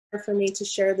for me to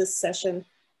share this session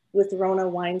with Rona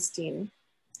Weinstein.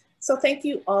 So thank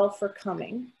you all for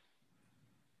coming.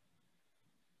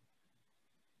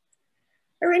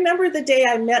 I remember the day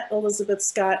I met Elizabeth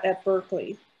Scott at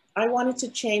Berkeley. I wanted to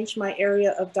change my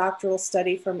area of doctoral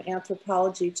study from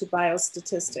anthropology to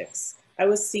biostatistics. I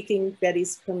was seeking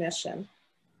Betty's permission.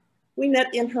 We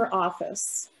met in her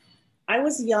office. I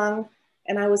was young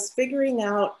and I was figuring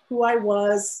out who I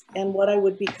was and what I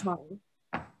would become.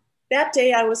 That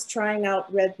day I was trying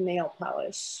out red nail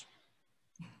polish.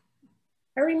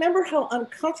 I remember how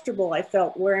uncomfortable I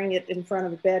felt wearing it in front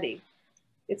of Betty.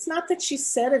 It's not that she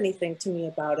said anything to me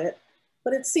about it,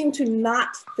 but it seemed to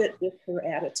not fit with her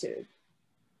attitude.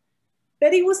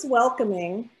 Betty was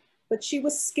welcoming, but she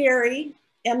was scary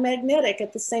and magnetic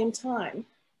at the same time.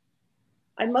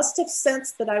 I must have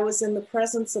sensed that I was in the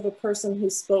presence of a person who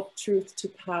spoke truth to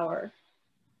power.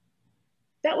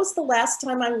 That was the last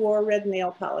time I wore red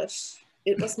nail polish.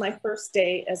 It was my first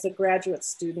day as a graduate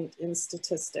student in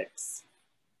statistics.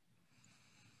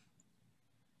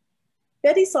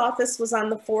 Betty's office was on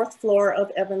the 4th floor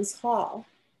of Evans Hall.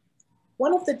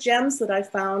 One of the gems that I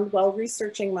found while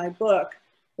researching my book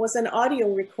was an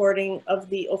audio recording of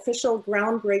the official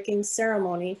groundbreaking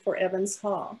ceremony for Evans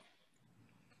Hall.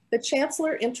 The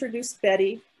chancellor introduced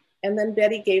Betty, and then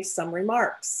Betty gave some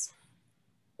remarks.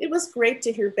 It was great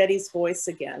to hear Betty's voice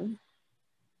again.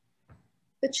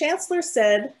 The chancellor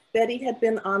said Betty had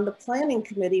been on the planning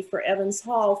committee for Evans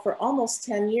Hall for almost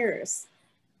 10 years,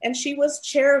 and she was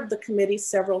chair of the committee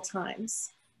several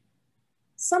times.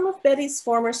 Some of Betty's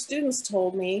former students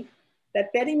told me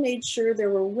that Betty made sure there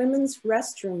were women's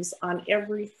restrooms on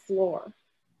every floor.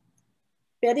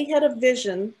 Betty had a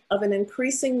vision of an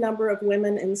increasing number of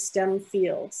women in STEM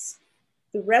fields.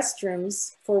 The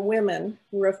restrooms for women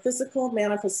were a physical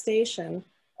manifestation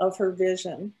of her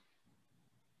vision.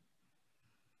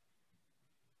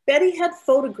 Betty had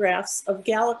photographs of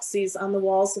galaxies on the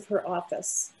walls of her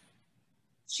office.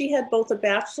 She had both a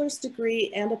bachelor's degree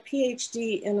and a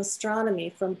PhD in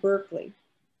astronomy from Berkeley.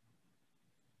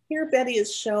 Here Betty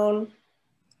is shown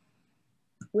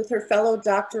with her fellow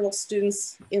doctoral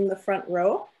students in the front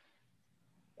row.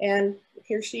 And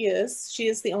here she is. She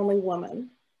is the only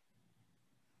woman.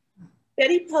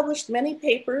 Betty published many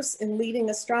papers in leading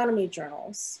astronomy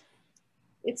journals.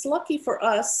 It's lucky for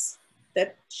us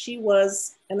that she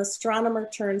was an astronomer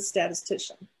turned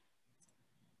statistician.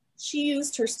 She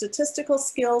used her statistical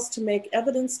skills to make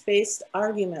evidence-based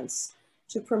arguments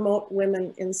to promote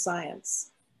women in science.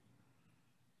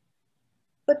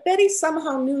 But Betty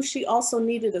somehow knew she also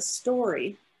needed a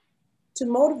story to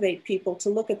motivate people to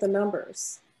look at the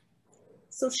numbers.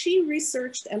 So she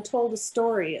researched and told a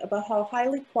story about how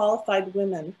highly qualified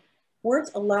women weren't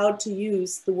allowed to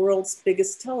use the world's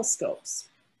biggest telescopes.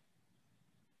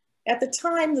 At the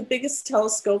time, the biggest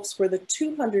telescopes were the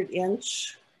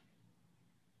 200-inch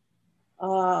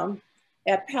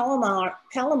at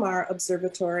Palomar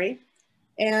Observatory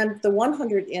and the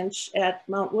 100-inch at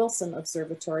Mount Wilson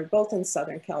Observatory, both in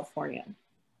Southern California.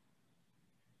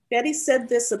 Betty said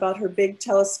this about her big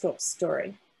telescope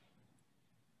story.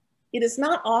 It is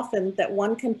not often that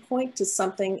one can point to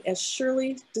something as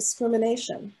surely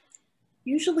discrimination.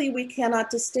 Usually we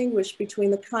cannot distinguish between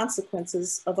the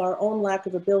consequences of our own lack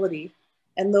of ability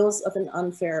and those of an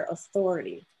unfair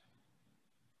authority.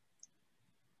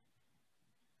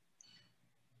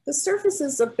 The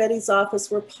surfaces of Betty's office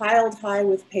were piled high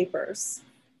with papers.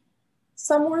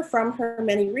 Some were from her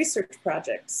many research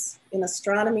projects in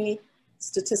astronomy,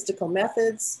 statistical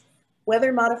methods,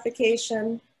 weather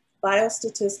modification,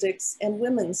 biostatistics, and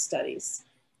women's studies.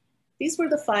 These were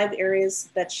the 5 areas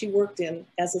that she worked in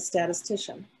as a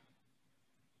statistician.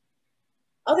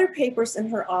 Other papers in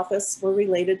her office were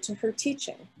related to her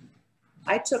teaching.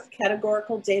 I took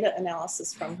categorical data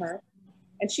analysis from her,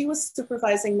 and she was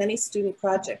supervising many student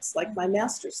projects like my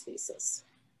master's thesis.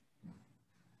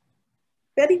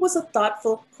 Betty was a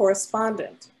thoughtful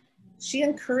correspondent. She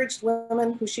encouraged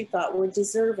women who she thought were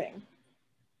deserving.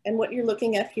 And what you're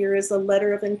looking at here is a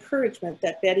letter of encouragement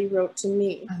that Betty wrote to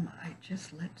me. I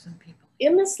just let some people.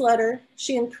 In this letter,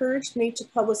 she encouraged me to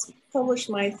publish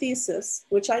my thesis,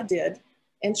 which I did,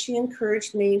 and she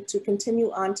encouraged me to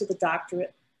continue on to the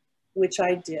doctorate, which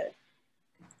I did.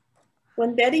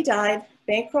 When Betty died,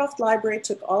 Bancroft Library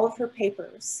took all of her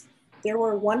papers. There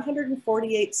were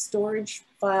 148 storage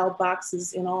file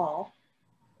boxes in all,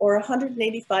 or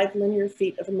 185 linear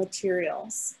feet of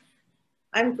materials.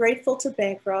 I'm grateful to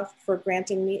Bancroft for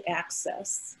granting me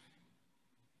access.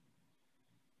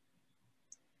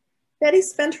 Betty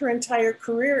spent her entire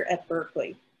career at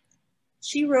Berkeley.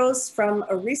 She rose from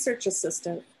a research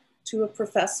assistant to a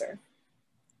professor.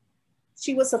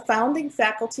 She was a founding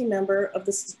faculty member of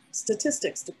the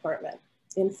statistics department.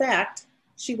 In fact,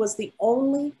 she was the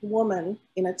only woman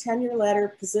in a tenure ladder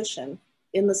position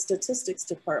in the statistics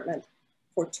department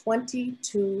for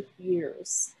 22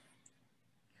 years.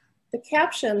 The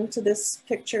caption to this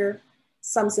picture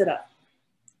sums it up: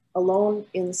 alone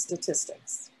in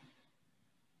statistics.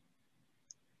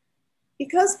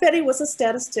 Because Betty was a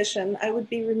statistician, I would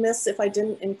be remiss if I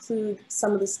didn't include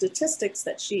some of the statistics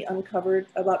that she uncovered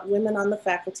about women on the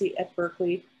faculty at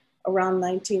Berkeley around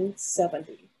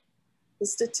 1970. The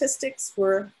statistics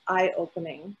were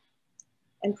eye-opening,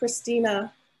 and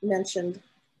Christina mentioned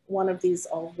one of these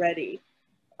already.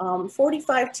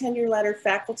 45 tenure ladder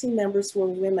faculty members were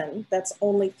women, that's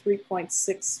only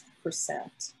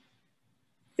 3.6%.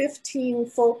 15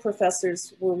 full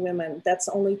professors were women, that's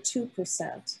only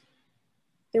 2%.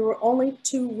 There were only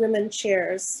 2 women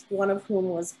chairs, one of whom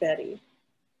was Betty.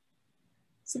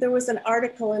 So there was an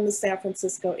article in the San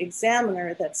Francisco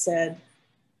Examiner that said,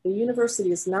 the university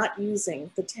is not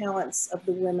using the talents of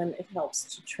the women it helps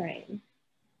to train.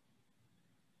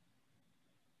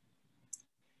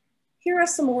 Here are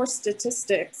some more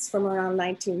statistics from around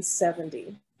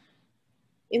 1970.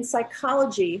 In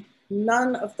psychology,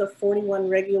 none of the 41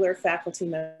 regular faculty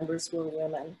members were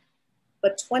women,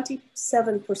 but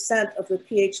 27% of the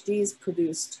PhDs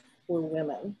produced were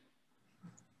women.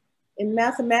 In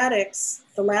mathematics,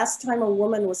 the last time a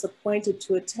woman was appointed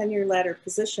to a tenure ladder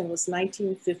position was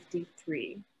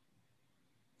 1953.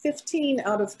 15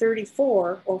 out of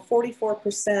 34, or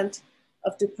 44%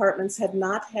 of departments had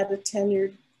not had a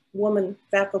tenured woman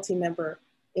faculty member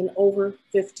in over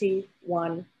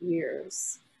 51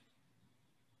 years.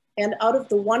 And out of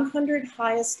the 100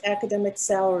 highest academic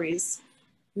salaries,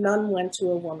 none went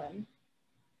to a woman.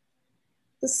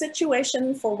 The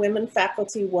situation for women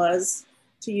faculty was,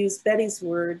 to use Betty's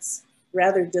words,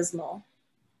 rather dismal.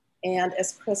 And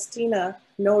as Christina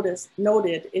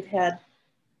noted, it had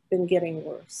been getting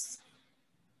worse.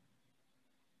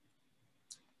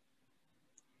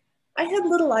 I had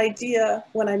little idea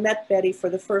when I met Betty for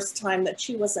the first time that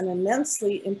she was an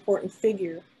immensely important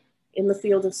figure in the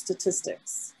field of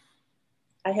statistics.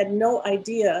 I had no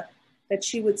idea that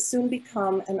she would soon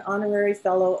become an honorary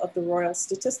fellow of the Royal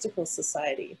Statistical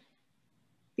Society.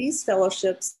 These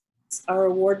fellowships are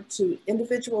awarded to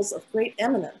individuals of great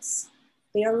eminence.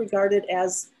 They are regarded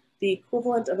as the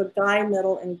equivalent of a Guy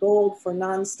Medal in gold for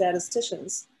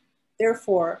non-statisticians,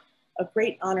 therefore a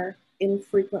great honor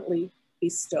infrequently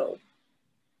bestowed.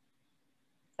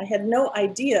 I had no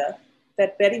idea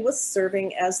that Betty was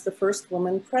serving as the first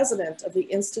woman president of the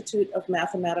Institute of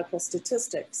Mathematical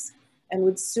Statistics and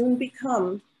would soon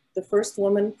become the first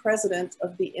woman president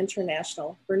of the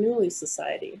International Bernoulli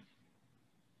Society.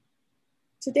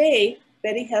 Today,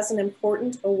 Betty has an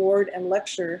important award and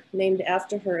lecture named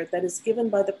after her that is given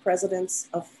by the presidents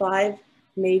of 5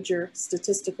 major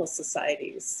statistical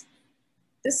societies.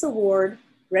 This award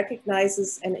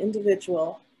recognizes an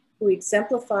individual who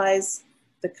exemplifies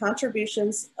the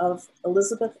contributions of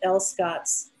Elizabeth L.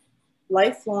 Scott's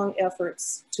lifelong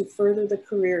efforts to further the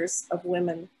careers of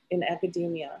women in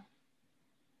academia.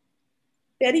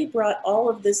 Betty brought all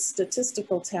of this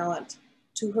statistical talent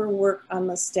to her work on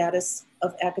the status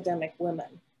of academic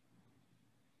women.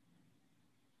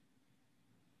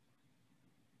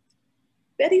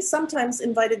 Betty sometimes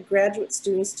invited graduate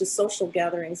students to social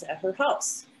gatherings at her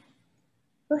house.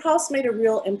 Her house made a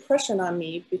real impression on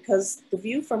me because the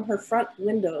view from her front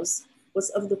windows was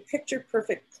of the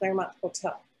picture-perfect Claremont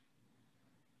Hotel.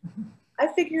 I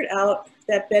figured out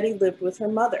that Betty lived with her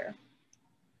mother.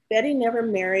 Betty never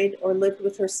married or lived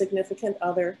with her significant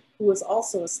other, who was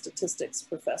also a statistics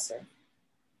professor.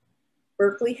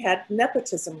 Berkeley had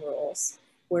nepotism rules,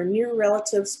 where near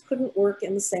relatives couldn't work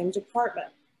in the same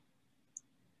department.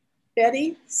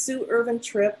 Betty, Sue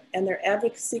Ervin-Tripp, and their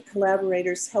advocacy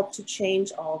collaborators helped to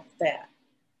change all of that.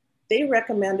 They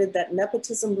recommended that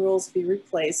nepotism rules be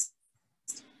replaced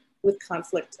with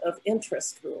conflict of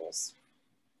interest rules.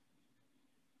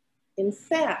 In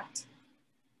fact,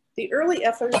 the early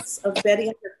efforts of Betty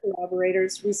and her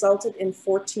collaborators resulted in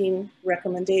 14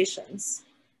 recommendations.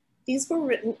 These were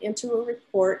written into a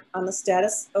report on the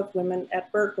status of women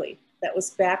at Berkeley that was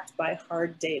backed by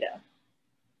hard data.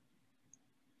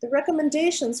 The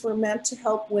recommendations were meant to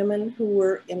help women who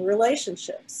were in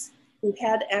relationships, who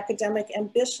had academic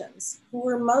ambitions, who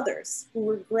were mothers, who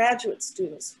were graduate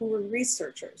students, who were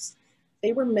researchers.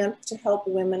 They were meant to help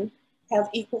women have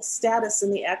equal status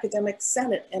in the academic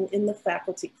senate and in the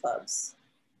faculty clubs.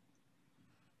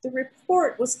 The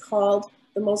report was called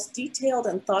the most detailed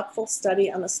and thoughtful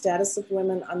study on the status of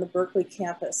women on the Berkeley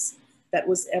campus that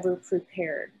was ever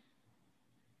prepared.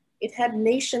 It had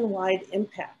nationwide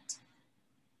impact.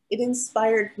 It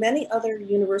inspired many other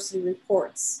university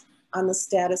reports on the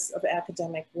status of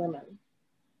academic women.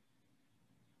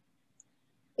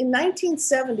 In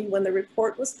 1970, when the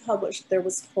report was published, there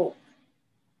was hope.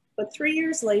 But 3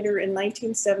 years later, in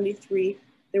 1973,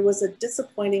 there was a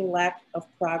disappointing lack of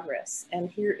progress, and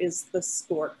here is the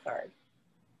scorecard.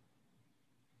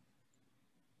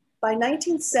 By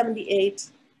 1978,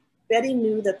 Betty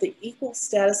knew that the equal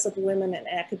status of women in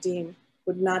academia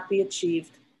would not be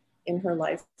achieved in her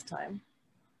lifetime.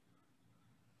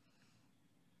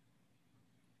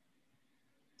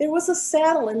 There was a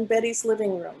saddle in Betty's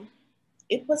living room.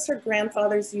 It was her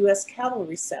grandfather's US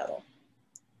cavalry saddle.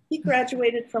 He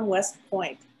graduated from West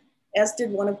Point, as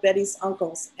did one of Betty's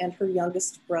uncles and her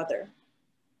youngest brother.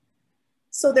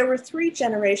 So there were 3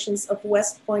 generations of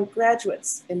West Point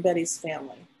graduates in Betty's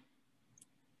family.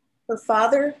 Her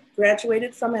father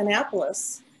graduated from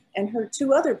Annapolis, and her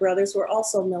 2 other brothers were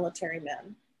also military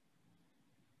men.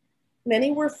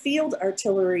 Many were field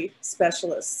artillery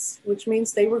specialists, which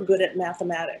means they were good at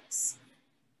mathematics.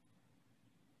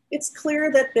 It's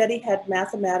clear that Betty had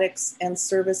mathematics and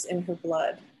service in her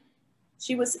blood.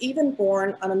 She was even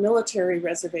born on a military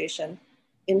reservation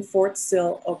in Fort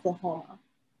Sill, Oklahoma.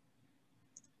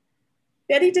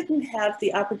 Betty didn't have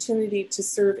the opportunity to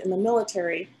serve in the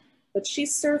military, but she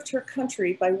served her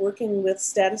country by working with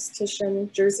statistician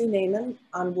Jerzy Neyman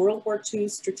on World War II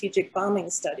strategic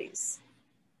bombing studies.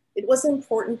 It was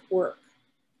important work.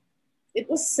 It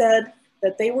was said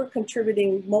that they were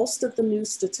contributing most of the new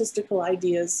statistical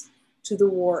ideas to the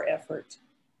war effort.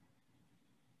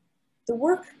 The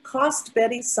work cost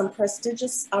Betty some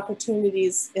prestigious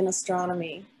opportunities in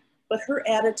astronomy, but her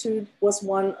attitude was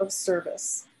one of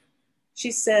service.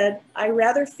 She said, "I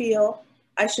rather feel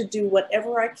I should do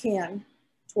whatever I can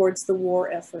towards the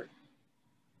war effort."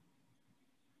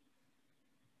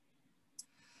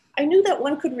 I knew that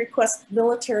one could request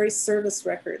military service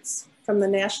records from the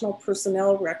National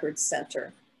Personnel Records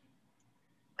Center.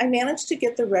 I managed to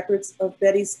get the records of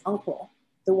Betty's uncle,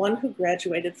 the one who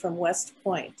graduated from West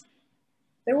Point.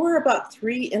 There were about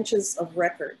 3 inches of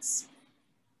records.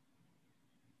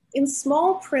 In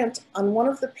small print on one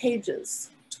of the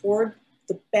pages toward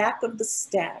the back of the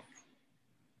stack,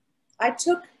 I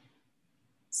took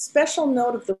special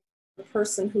note of the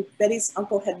person who Betty's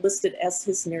uncle had listed as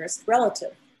his nearest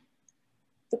relative.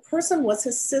 The person was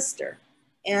his sister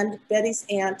and Betty's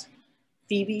aunt,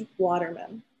 Phoebe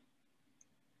Waterman.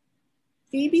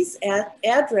 Phoebe's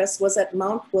address was at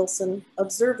Mount Wilson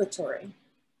Observatory.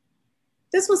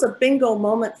 This was a bingo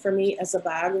moment for me as a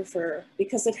biographer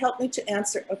because it helped me to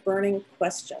answer a burning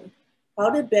question. How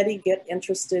did Betty get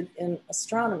interested in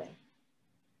astronomy?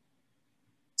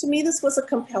 To me, this was a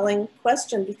compelling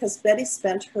question because Betty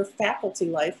spent her faculty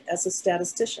life as a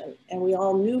statistician, and we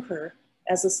all knew her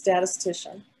as a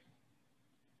statistician.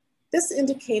 This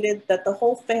indicated that the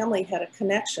whole family had a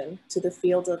connection to the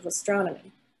field of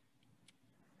astronomy.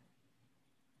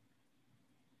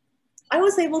 I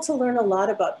was able to learn a lot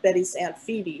about Betty's Aunt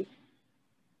Phoebe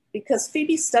because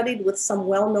Phoebe studied with some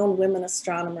well-known women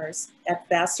astronomers at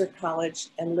Vassar College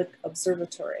and Lick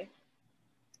Observatory.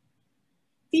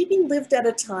 Phoebe lived at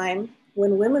a time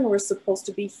when women were supposed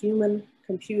to be human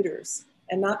computers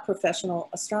and not professional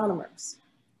astronomers.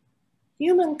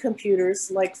 Human computers,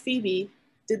 like Phoebe,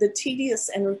 did the tedious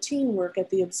and routine work at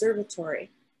the observatory,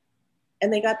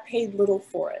 and they got paid little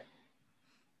for it.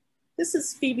 This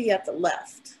is Phoebe at the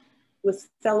left, with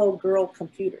fellow girl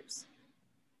computers.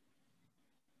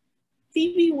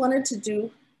 Phoebe wanted to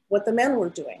do what the men were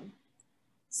doing,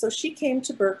 so she came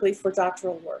to Berkeley for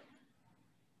doctoral work.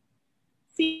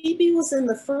 Phoebe was in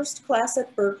the first class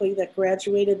at Berkeley that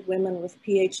graduated women with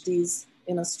PhDs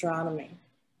in astronomy.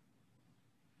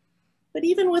 But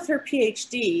even with her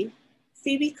PhD,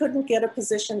 Phoebe couldn't get a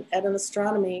position at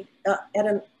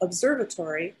an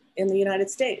observatory in the United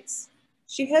States.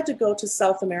 She had to go to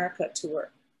South America to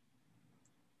work.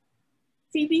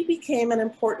 Phoebe became an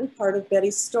important part of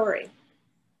Betty's story.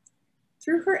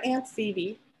 Through her Aunt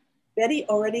Phoebe, Betty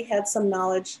already had some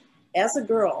knowledge as a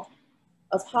girl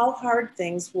of how hard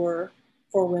things were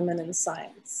for women in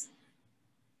science.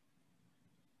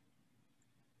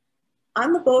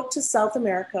 On the boat to South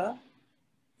America,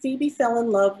 Phoebe fell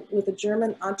in love with a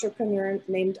German entrepreneur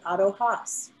named Otto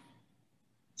Haas.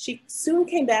 She soon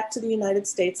came back to the United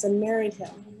States and married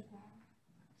him.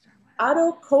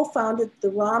 Otto co-founded the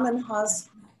Rahm & Haas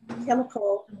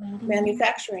chemical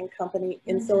manufacturing company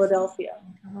in Philadelphia.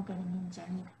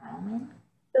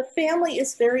 The family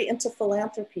is very into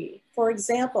philanthropy. For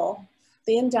example,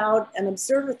 they endowed an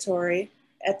observatory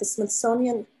at the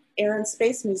Smithsonian Air and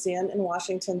Space Museum in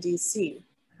Washington, D.C.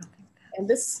 And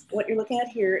this, what you're looking at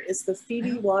here, is the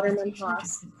Phoebe Waterman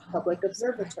Haas Public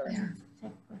Observatory.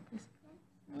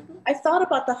 I thought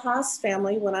about the Haas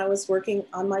family when I was working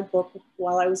on my book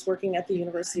while I was working at the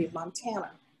University of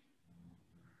Montana.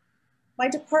 My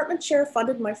department chair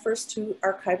funded my first 2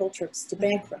 archival trips to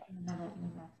Bancroft.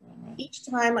 Each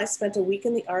time I spent a week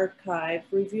in the archive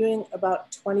reviewing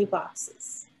about 20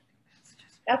 boxes.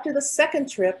 After the second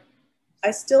trip,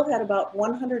 I still had about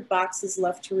 100 boxes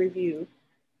left to review,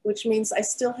 which means I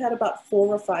still had about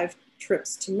 4 or 5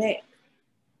 trips to make.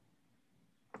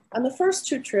 On the first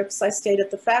 2 trips, I stayed at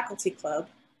the faculty club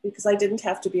because I didn't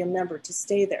have to be a member to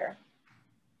stay there.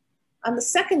 On the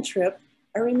second trip,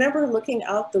 I remember looking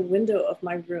out the window of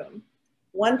my room,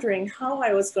 wondering how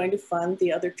I was going to fund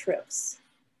the other trips.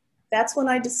 That's when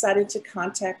I decided to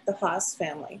contact the Haas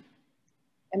family,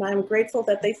 and I'm grateful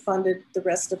that they funded the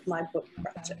rest of my book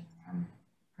project.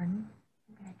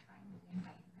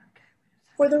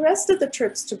 For the rest of the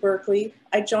trips to Berkeley,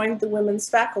 I joined the Women's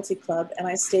Faculty Club and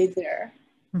I stayed there.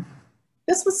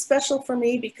 This was special for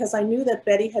me because I knew that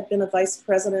Betty had been a vice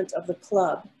president of the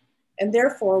club and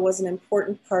therefore was an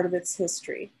important part of its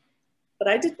history, but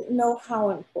I didn't know how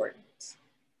important.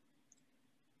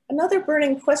 Another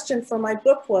burning question for my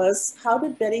book was, how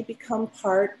did Betty become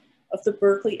part of the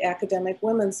Berkeley academic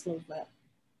women's movement?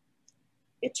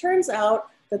 It turns out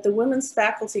that the Women's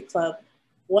Faculty Club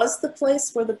was the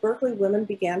place where the Berkeley women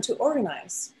began to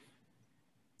organize.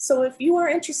 So if you are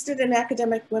interested in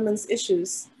academic women's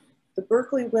issues, the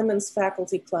Berkeley Women's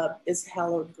Faculty Club is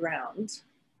hallowed ground.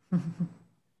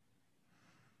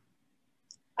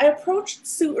 I approached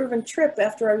Sue Ervin-Tripp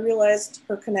after I realized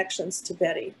her connections to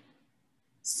Betty.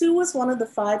 Sue was one of the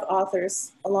 5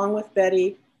 authors, along with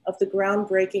Betty, of the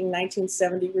groundbreaking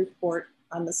 1970 report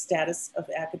on the status of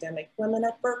academic women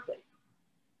at Berkeley.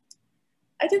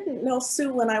 I didn't know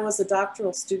Sue when I was a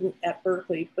doctoral student at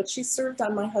Berkeley, but she served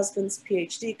on my husband's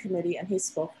PhD committee and he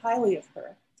spoke highly of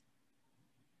her.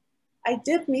 I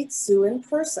did meet Sue in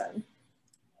person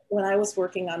when I was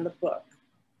working on the book.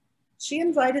 She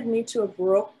invited me to a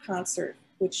Baroque concert,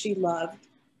 which she loved,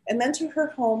 and then to her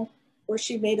home where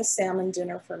she made a salmon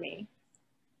dinner for me.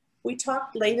 We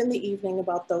talked late in the evening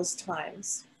about those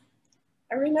times.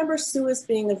 I remember Sue as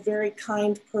being a very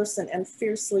kind person and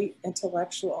fiercely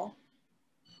intellectual.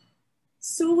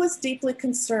 Sue was deeply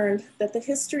concerned that the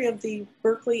history of the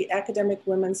Berkeley academic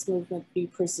women's movement be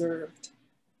preserved.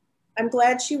 I'm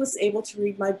glad she was able to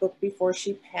read my book before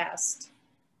she passed.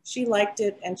 She liked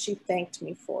it and she thanked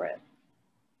me for it.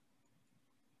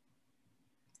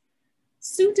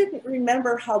 Sue didn't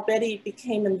remember how Betty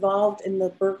became involved in the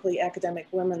Berkeley academic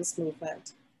women's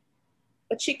movement,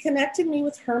 but she connected me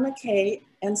with Herma Kay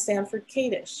and Sanford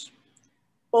Kadish.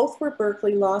 Both were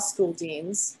Berkeley Law School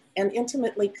deans and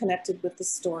intimately connected with the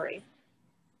story.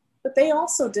 But they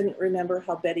also didn't remember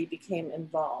how Betty became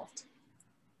involved.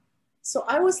 So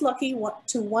I was lucky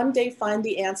to one day find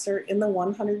the answer in the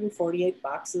 148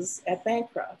 boxes at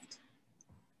Bancroft.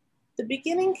 The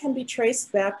beginning can be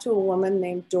traced back to a woman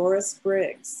named Doris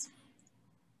Briggs.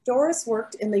 Doris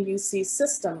worked in the UC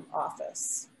system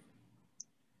office.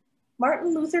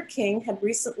 Martin Luther King had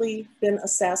recently been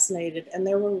assassinated and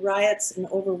there were riots in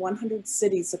over 100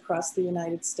 cities across the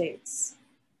United States.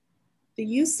 The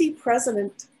UC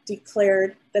president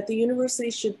declared that the university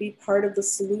should be part of the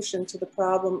solution to the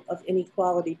problem of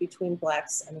inequality between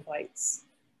Blacks and whites.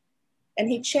 And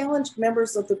he challenged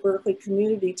members of the Berkeley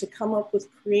community to come up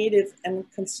with creative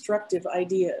and constructive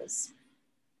ideas.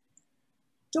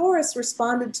 Doris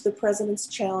responded to the president's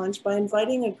challenge by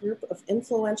inviting a group of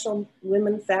influential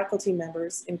women faculty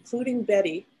members, including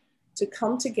Betty, to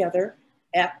come together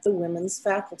at the Women's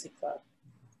Faculty Club.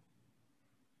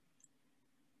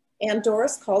 And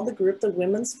Doris called the group the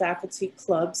Women's Faculty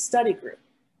Club Study Group.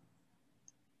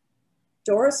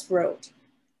 Doris wrote,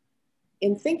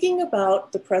 "In thinking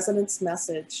about the president's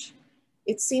message,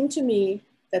 it seemed to me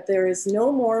that there is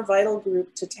no more vital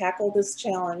group to tackle this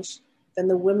challenge than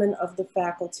the women of the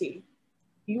faculty.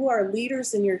 You are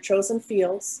leaders in your chosen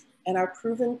fields and are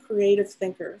proven creative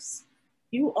thinkers.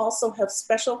 You also have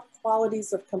special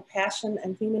qualities of compassion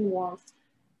and human warmth,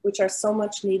 which are so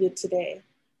much needed today."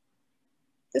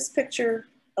 This picture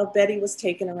of Betty was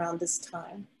taken around this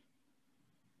time.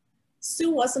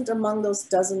 Sue wasn't among those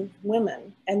dozen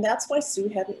women, and that's why Sue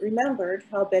hadn't remembered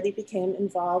how Betty became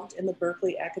involved in the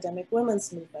Berkeley academic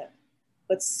women's movement.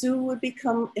 But Sue would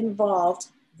become involved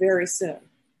very soon.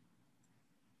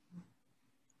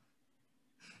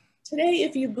 Today,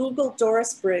 if you Google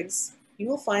Doris Briggs, you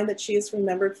will find that she is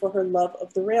remembered for her love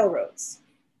of the railroads.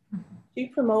 She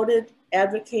promoted,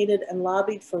 advocated, and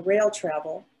lobbied for rail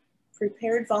travel,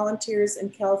 prepared volunteers in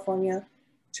California,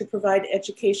 to provide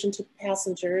education to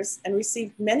passengers and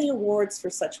received many awards for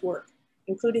such work,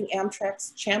 including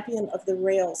Amtrak's Champion of the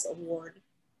Rails Award.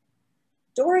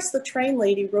 Doris, the train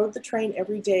lady, rode the train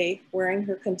every day wearing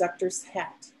her conductor's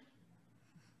hat.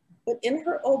 But in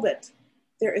her obit,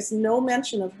 there is no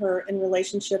mention of her in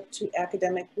relationship to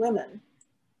academic women,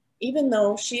 even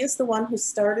though she is the one who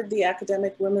started the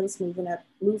academic women's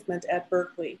movement at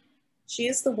Berkeley. She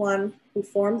is the one who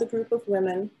formed the group of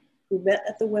women who met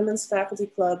at the Women's Faculty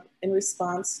Club in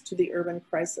response to the urban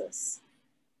crisis.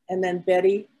 And then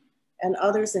Betty and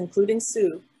others, including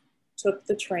Sue, took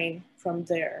the train from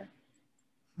there.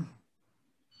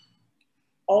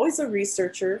 Always a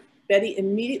researcher, Betty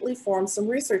immediately formed some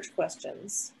research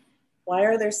questions. Why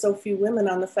are there so few women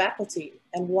on the faculty?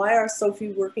 And why are so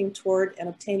few working toward and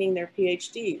obtaining their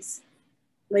PhDs?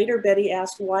 Later, Betty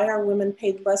asked, why are women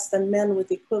paid less than men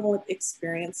with equivalent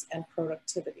experience and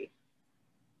productivity?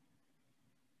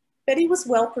 Betty was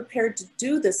well prepared to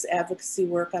do this advocacy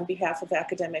work on behalf of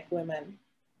academic women.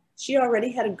 She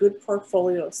already had a good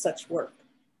portfolio of such work.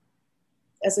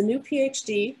 As a new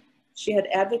PhD, she had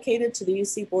advocated to the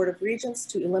UC Board of Regents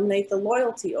to eliminate the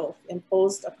loyalty oath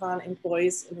imposed upon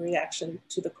employees in reaction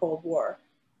to the Cold War.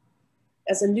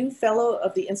 As a new fellow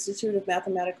of the Institute of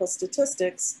Mathematical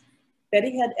Statistics,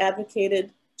 Betty had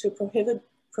advocated to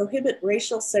prohibit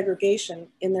racial segregation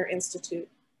in their institute.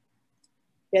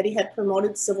 Betty had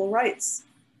promoted civil rights.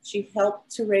 She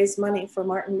helped to raise money for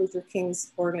Martin Luther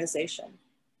King's organization.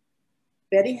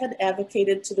 Betty had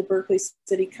advocated to the Berkeley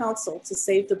City Council to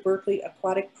save the Berkeley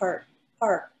Aquatic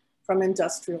Park from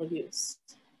industrial use.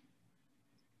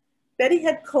 Betty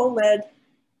had co-led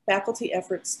faculty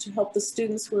efforts to help the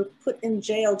students who were put in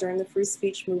jail during the free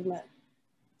speech movement.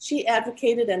 She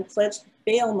advocated and pledged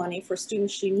bail money for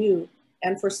students she knew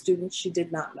and for students she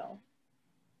did not know.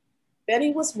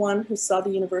 Betty was one who saw the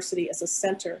university as a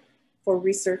center for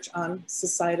research on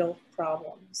societal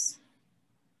problems.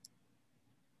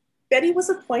 Betty was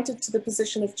appointed to the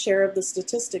position of chair of the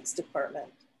statistics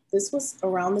department. This was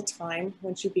around the time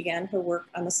when she began her work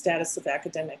on the status of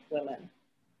academic women.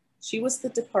 She was the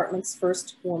department's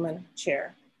first woman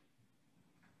chair.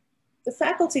 The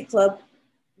faculty club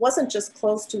wasn't just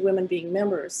closed to women being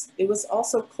members, it was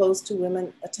also closed to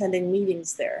women attending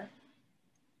meetings there.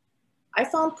 I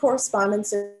found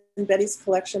correspondence in Betty's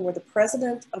collection where the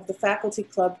president of the faculty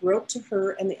club wrote to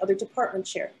her and the other department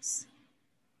chairs.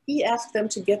 He asked them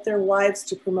to get their wives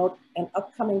to promote an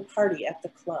upcoming party at the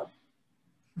club.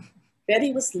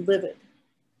 Betty was livid.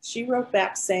 She wrote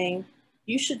back saying,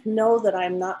 "You should know that I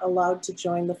am not allowed to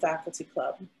join the faculty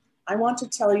club. I want to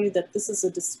tell you that this is a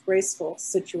disgraceful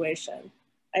situation.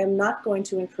 I am not going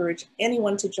to encourage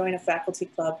anyone to join a faculty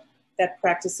club that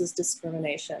practices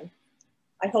discrimination.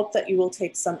 I hope that you will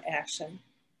take some action."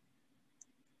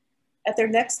 At their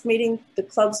next meeting, the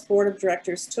club's board of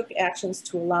directors took actions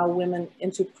to allow women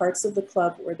into parts of the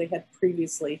club where they had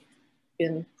previously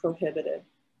been prohibited.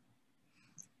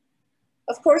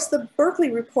 Of course, the Berkeley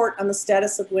report on the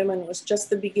status of women was just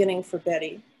the beginning for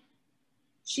Betty.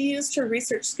 She used her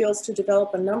research skills to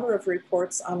develop a number of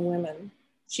reports on women.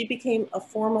 She became a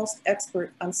foremost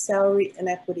expert on salary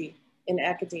inequity in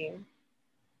academia.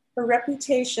 Her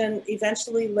reputation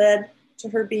eventually led to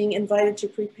her being invited to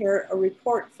prepare a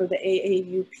report for the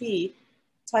AAUP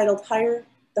titled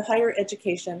The Higher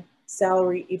Education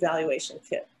Salary Evaluation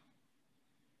Kit.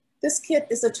 This kit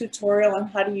is a tutorial on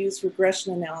how to use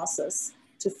regression analysis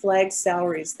to flag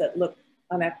salaries that look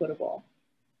unequitable.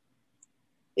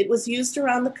 It was used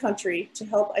around the country to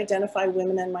help identify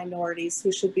women and minorities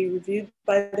who should be reviewed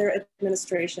by their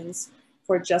administrations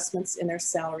for adjustments in their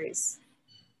salaries.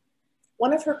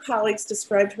 One of her colleagues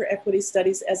described her equity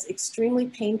studies as extremely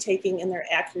painstaking in their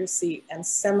accuracy and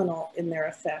seminal in their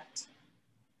effect.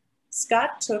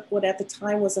 Scott took what at the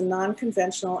time was a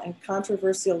non-conventional and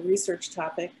controversial research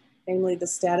topic, namely the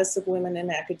status of women in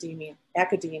academia,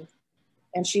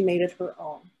 and she made it her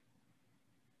own.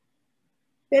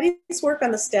 Betty's work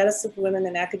on the status of women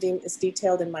in academia is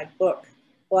detailed in my book.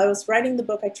 While I was writing the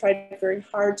book, I tried very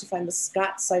hard to find the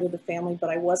Scott side of the family,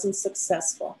 but I wasn't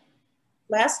successful.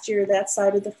 Last year, that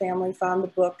side of the family found the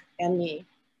book and me.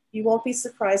 You won't be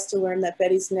surprised to learn that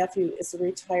Betty's nephew is a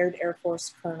retired Air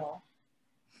Force colonel.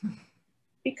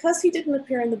 Because he didn't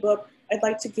appear in the book, I'd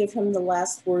like to give him the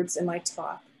last words in my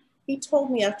talk. He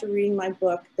told me after reading my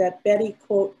book that Betty,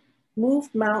 quote,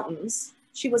 moved mountains.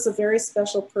 She was a very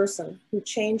special person who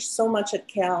changed so much at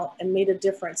Cal and made a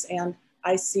difference, and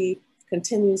I see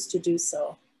continues to do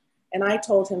so. And I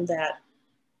told him that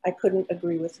I couldn't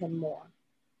agree with him more.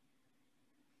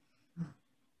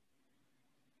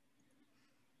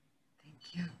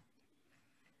 Thank you.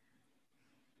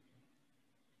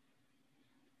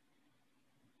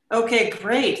 Okay,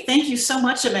 great. Thank you so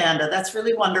much, Amanda. That's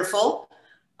really wonderful.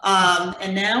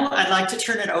 And now I'd like to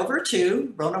turn it over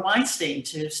to Rona Weinstein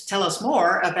to tell us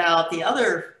more about the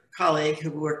other colleague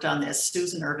who worked on this,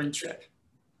 Susan Ervin-Tripp.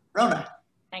 Rona.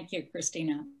 Thank you,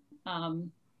 Christina.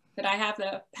 Could I have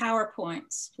the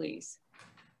PowerPoints, please?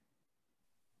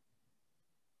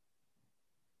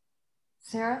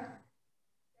 Sarah?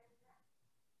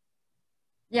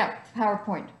 Yeah,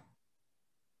 PowerPoint.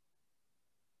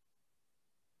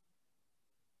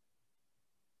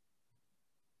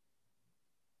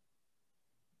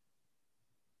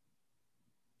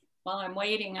 While I'm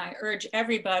waiting, I urge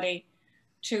everybody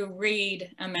to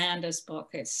read Amanda's book.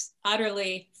 It's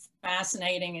utterly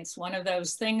fascinating. It's one of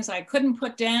those things I couldn't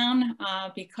put down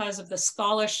because of the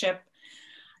scholarship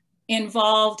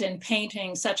involved in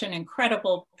painting such an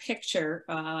incredible picture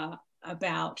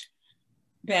about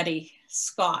Betty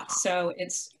Scott. So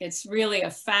it's really a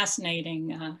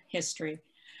fascinating history.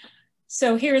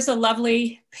 So here's a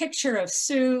lovely picture of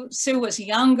Sue. Sue was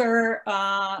younger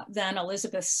than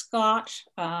Elizabeth Scott,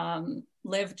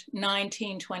 lived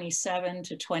 1927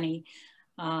 to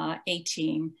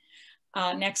 2018.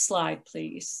 Next slide,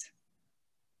 please.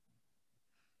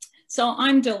 So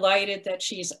I'm delighted that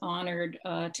she's honored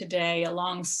today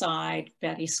alongside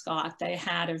Betty Scott. They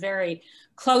had a very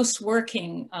close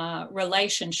working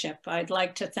relationship. I'd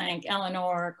like to thank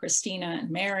Eleanor, Christina, and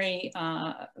Mary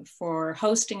for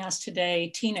hosting us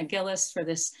today, Tina Gillis for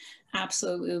this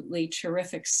absolutely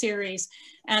terrific series,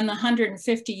 and the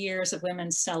 150 years of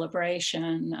women's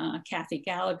celebration, Kathy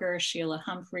Gallagher, Sheila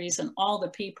Humphreys, and all the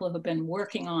people who have been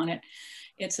working on it.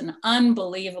 It's an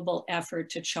unbelievable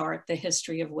effort to chart the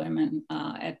history of women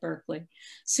at Berkeley.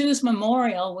 Sue's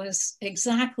memorial was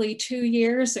exactly 2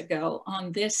 years ago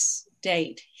on this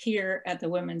date here at the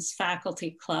Women's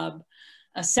Faculty Club,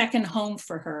 a second home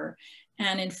for her.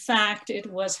 And in fact,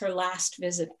 it was her last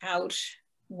visit out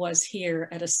was here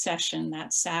at a session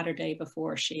that Saturday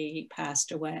before she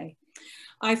passed away.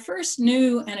 I first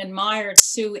knew and admired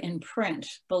Sue in print,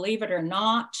 believe it or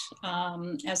not.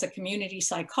 As a community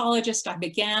psychologist, I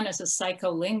began as a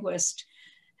psycholinguist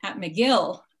at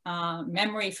McGill,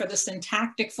 Memory for the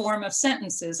Syntactic Form of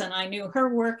Sentences, and I knew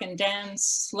her work and Dan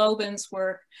Slobin's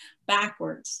work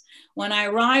backwards. When I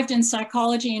arrived in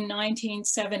psychology in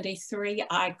 1973,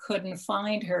 I couldn't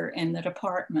find her in the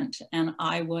department, and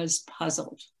I was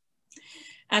puzzled.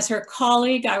 As her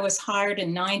colleague, I was hired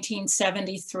in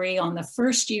 1973 on the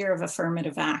first year of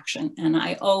affirmative action, and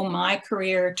I owe my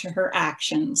career to her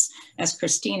actions. As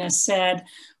Christina said,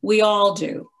 we all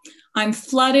do. I'm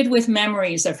flooded with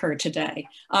memories of her today,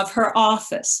 of her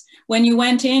office. When you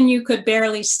went in, you could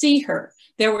barely see her.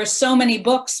 There were so many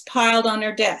books piled on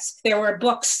her desk. There were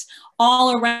books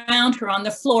all around her on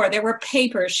the floor. There were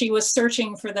papers. She was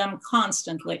searching for them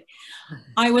constantly.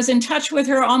 I was in touch with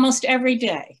her almost every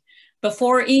day.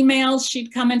 Before emails,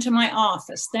 she'd come into my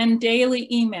office, then daily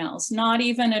emails, not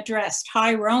even addressed,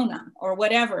 hi Rona, or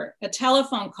whatever. A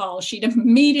telephone call, she'd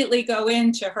immediately go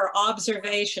into her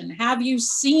observation. Have you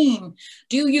seen?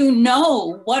 Do you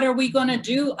know? What are we gonna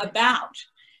do about?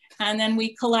 And then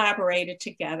we collaborated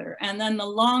together. And then the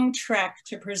long trek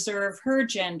to preserve her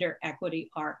gender equity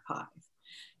archive.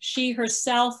 She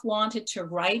herself wanted to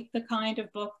write the kind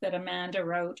of book that Amanda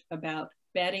wrote about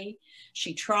Betty.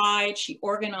 She tried, she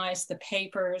organized the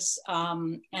papers,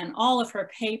 and all of her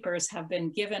papers have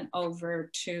been given over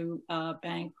to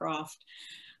Bancroft.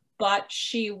 But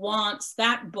she wants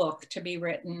that book to be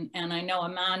written, and I know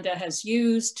Amanda has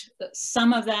used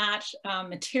some of that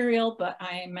material, but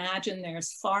I imagine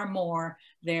there's far more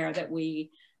there that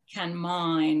we can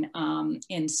mine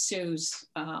in Sue's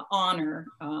honor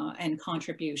and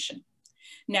contribution.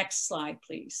 Next slide,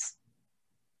 please.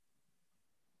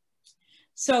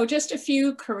 So just a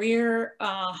few career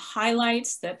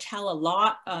highlights that tell a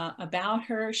lot about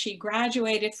her. She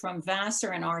graduated from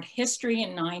Vassar in art history in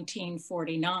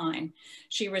 1949.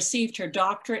 She received her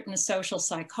doctorate in social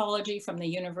psychology from the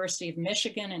University of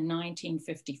Michigan in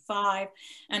 1955.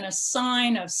 And a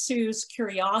sign of Sue's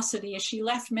curiosity is she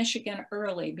left Michigan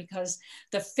early because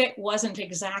the fit wasn't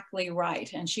exactly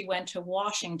right. And she went to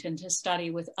Washington to study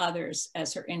with others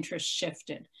as her interests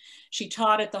shifted. She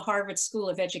taught at the Harvard School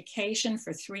of Education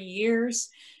for 3 years.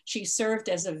 She served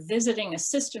as a visiting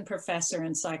assistant professor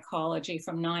in psychology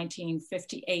from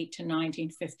 1958 to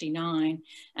 1959,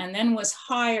 and then was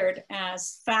hired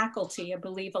as faculty, I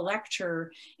believe a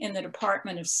lecturer in the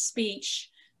Department of Speech,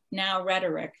 now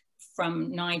Rhetoric,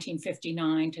 from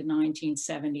 1959 to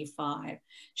 1975.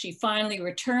 She finally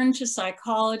returned to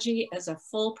psychology as a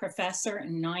full professor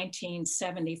in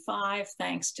 1975,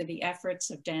 thanks to the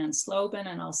efforts of Dan Slobin,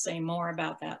 and I'll say more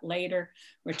about that later.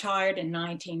 Retired in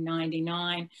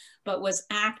 1999, but was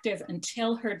active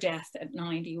until her death at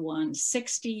 91,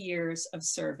 60 years of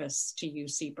service to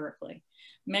UC Berkeley.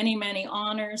 Many, many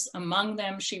honors. Among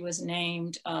them, she was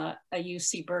named a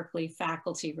UC Berkeley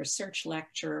faculty research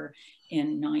lecturer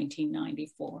in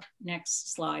 1994.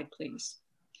 Next slide, please.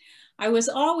 I was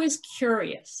always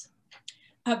curious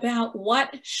about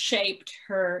what shaped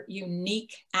her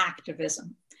unique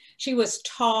activism. She was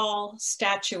tall,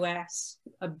 statuesque,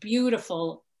 a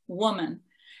beautiful woman,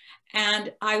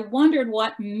 and I wondered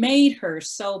what made her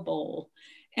so bold.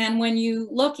 And when you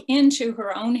look into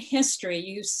her own history,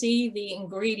 you see the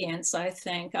ingredients, I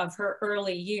think, of her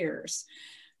early years.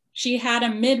 She had a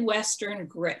Midwestern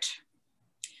grit.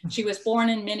 She was born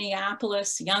in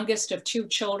Minneapolis, youngest of 2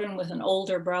 children with an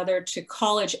older brother, to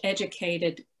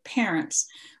college-educated parents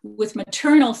with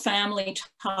maternal family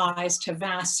ties to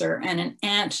Vassar and an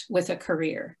aunt with a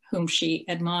career whom she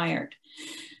admired.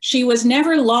 She was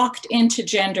never locked into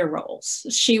gender roles.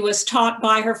 She was taught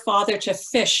by her father to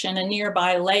fish in a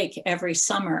nearby lake every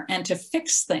summer and to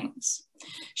fix things.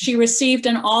 She received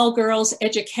an all-girls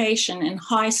education in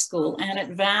high school and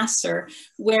at Vassar,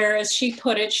 where, as she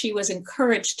put it, she was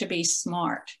encouraged to be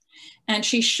smart. And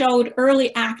she showed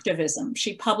early activism.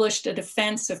 She published a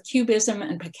defense of Cubism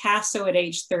and Picasso at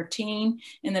age 13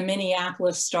 in the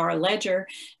Minneapolis Star-Ledger,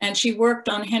 and she worked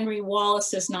on Henry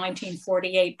Wallace's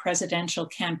 1948 presidential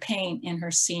campaign in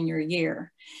her senior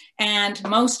year. And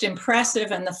most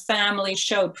impressive, and the family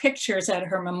showed pictures at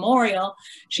her memorial,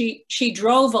 she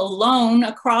drove alone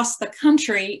across the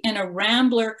country in a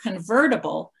Rambler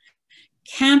convertible,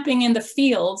 camping in the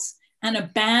fields and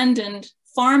abandoned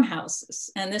farmhouses,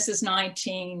 and this is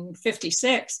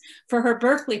 1956, for her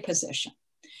Berkeley position.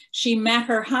 She met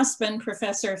her husband,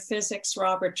 Professor of Physics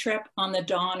Robert Tripp, on the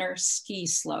Donner ski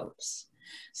slopes.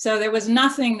 So there was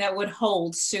nothing that would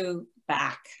hold Sue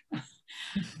back.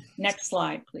 Next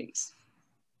slide, please.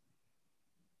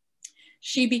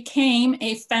 She became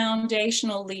a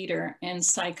foundational leader in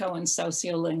psycho and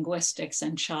sociolinguistics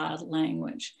and child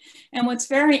language. And what's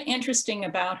very interesting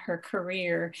about her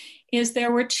career is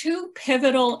there were 2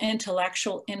 pivotal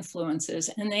intellectual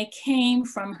influences, and they came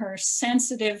from her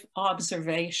sensitive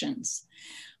observations.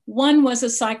 One was a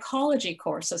psychology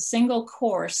course, a single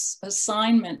course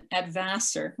assignment at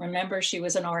Vassar. Remember, she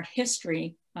was an art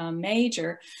history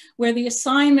major, where the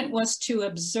assignment was to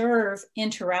observe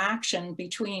interaction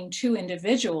between 2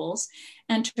 individuals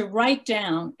and to write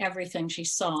down everything she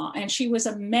saw. And she was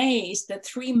amazed that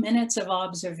 3 minutes of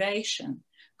observation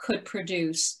could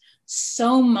produce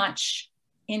so much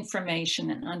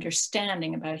information and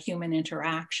understanding about human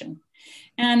interaction.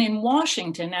 And in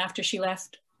Washington, after she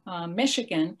left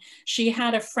Michigan, she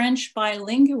had a French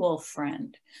bilingual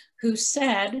friend who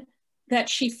said that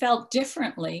she felt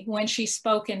differently when she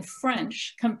spoke in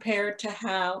French compared to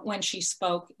when she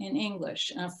spoke in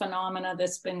English, a phenomena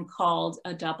that's been called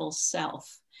a double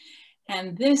self.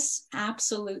 And this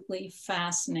absolutely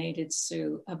fascinated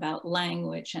Sue about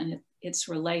language and its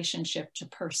relationship to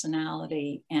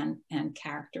personality and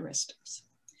characteristics.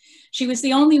 She was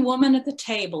the only woman at the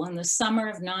table in the summer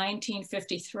of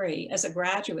 1953 as a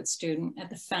graduate student at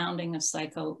the founding of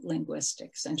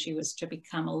psycholinguistics, and she was to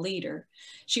become a leader.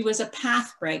 She was a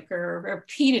pathbreaker, a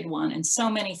repeated one in so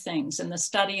many things, in the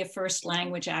study of first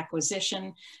language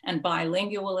acquisition and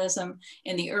bilingualism,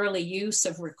 in the early use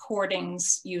of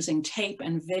recordings using tape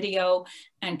and video,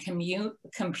 and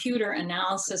computer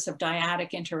analysis of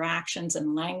dyadic interactions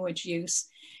and language use,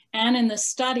 and in the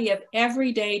study of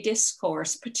everyday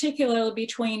discourse, particularly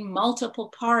between multiple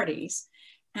parties,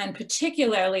 and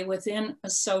particularly within a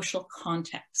social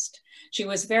context. She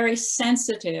was very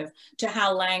sensitive to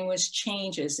how language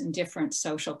changes in different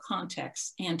social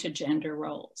contexts and to gender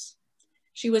roles.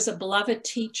 She was a beloved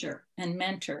teacher and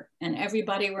mentor, and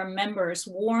everybody remembers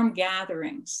warm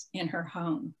gatherings in her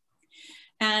home.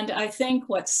 And I think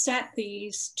what set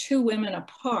these 2 women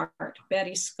apart,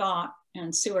 Betty Scott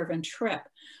and Sue Ervin-Tripp,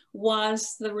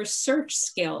 was the research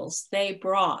skills they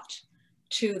brought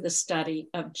to the study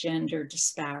of gender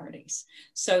disparities.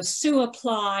 So Sue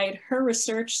applied her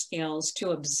research skills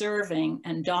to observing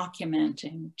and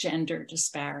documenting gender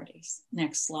disparities.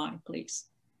 Next slide, please.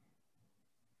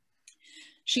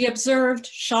 She observed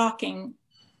shocking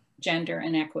gender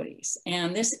inequities,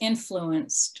 and this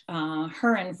influenced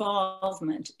her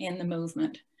involvement in the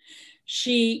movement.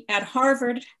 She, at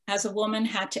Harvard, as a woman,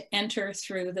 had to enter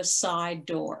through the side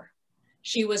door.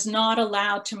 She was not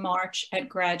allowed to march at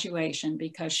graduation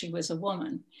because she was a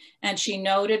woman. And she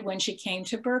noted when she came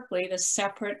to Berkeley, the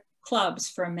separate clubs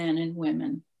for men and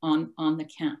women on the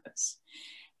campus.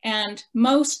 And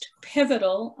most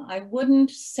pivotal, I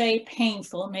wouldn't say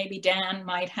painful, maybe Dan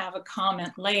might have a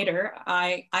comment later.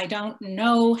 I don't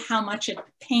know how much it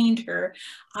pained her.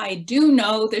 I do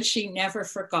know that she never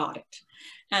forgot it.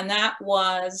 And that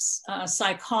was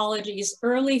psychology's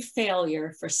early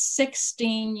failure for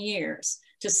 16 years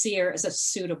to see her as a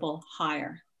suitable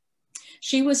hire.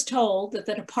 She was told that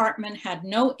the department had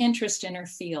no interest in her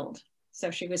field. So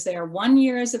she was there 1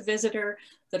 year as a visitor.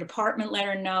 The department let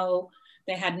her know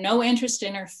they had no interest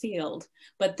in her field,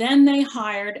 but then they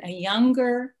hired a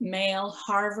younger male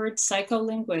Harvard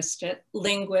psycholinguist,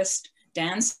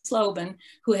 Dan Slobin,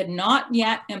 who had not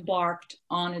yet embarked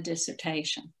on a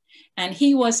dissertation. And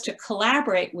he was to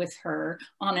collaborate with her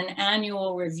on an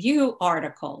annual review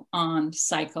article on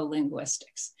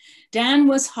psycholinguistics. Dan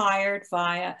was hired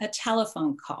via a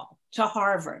telephone call to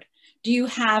Harvard. Do you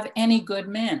have any good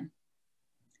men?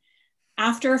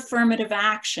 After affirmative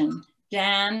action,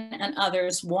 Dan and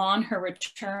others won her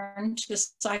return to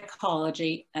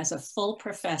psychology as a full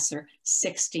professor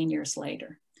 16 years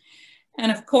later. And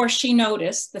of course, she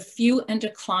noticed the few and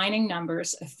declining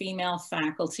numbers of female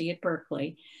faculty at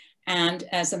Berkeley. And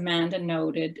as Amanda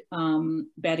noted,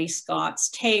 Betty Scott's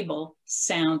table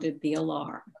sounded the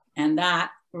alarm. And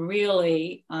that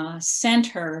really sent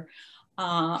her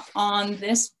on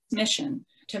this mission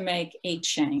to make a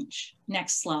change.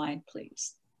 Next slide,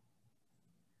 please.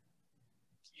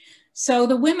 So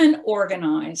the women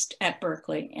organized at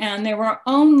Berkeley, and there were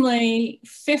only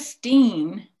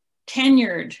 15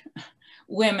 tenured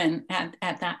women at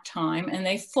that time, and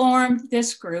they formed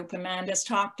this group, Amanda's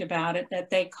talked about it, that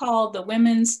they called the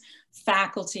Women's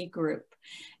Faculty Group.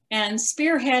 And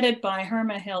spearheaded by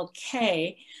Herma Hill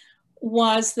Kay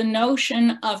was the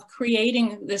notion of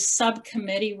creating this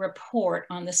subcommittee report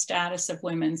on the status of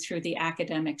women through the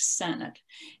Academic Senate.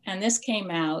 And this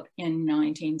came out in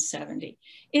 1970.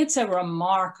 It's a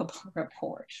remarkable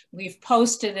report. We've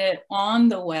posted it on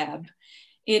the web.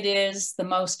 It is the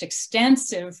most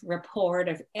extensive report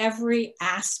of every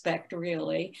aspect,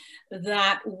 really,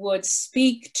 that would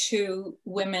speak to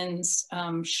women's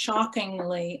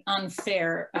shockingly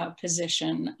unfair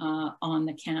position on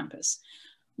the campus.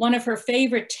 One of her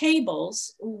favorite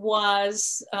tables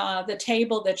was the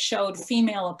table that showed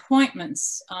female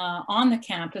appointments on the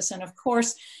campus. And of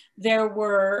course, there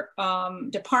were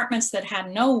departments that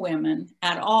had no women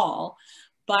at all,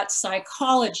 but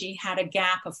psychology had a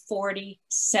gap of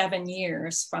 47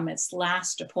 years from its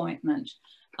last appointment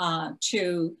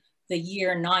to the year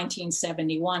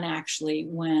 1971, actually,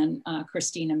 when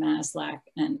Christina Maslach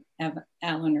and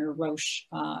Eleanor Roche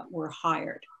were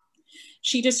hired.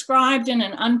 She described in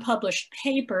an unpublished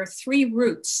paper 3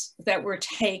 routes that were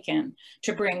taken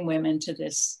to bring women to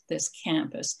this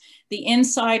campus. The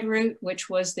inside route, which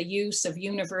was the use of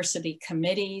university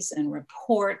committees and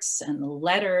reports and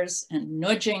letters and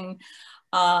nudging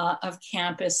of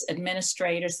campus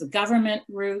administrators. The government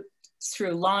route,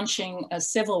 through launching a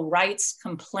civil rights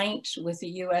complaint with the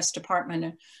US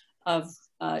Department of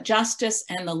Justice,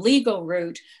 and the legal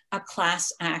route, a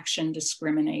class action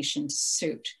discrimination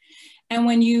suit. And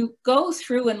when you go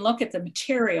through and look at the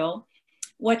material,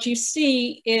 what you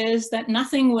see is that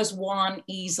nothing was won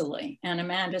easily. And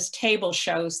Amanda's table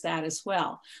shows that as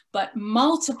well. But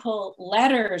multiple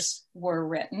letters were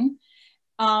written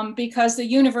because the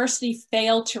university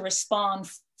failed to respond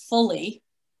fully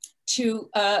to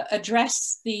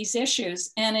address these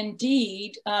issues. And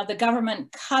indeed, the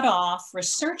government cut off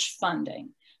research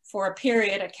funding for a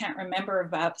period, I can't remember,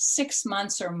 about 6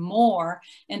 months or more,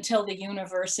 until the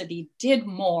university did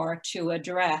more to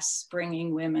address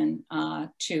bringing women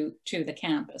to the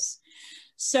campus.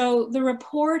 So the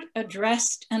report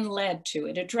addressed and led to,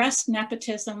 it addressed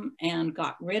nepotism and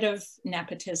got rid of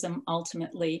nepotism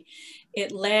ultimately.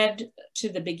 It led to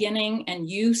the beginning and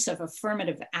use of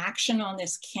affirmative action on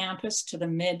this campus to the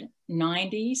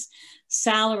mid-90s,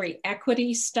 salary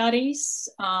equity studies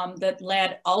that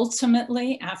led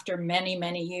ultimately, after many,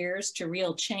 many years, to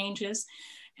real changes.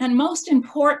 And most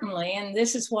importantly, and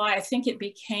this is why I think it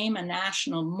became a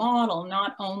national model,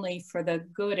 not only for the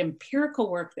good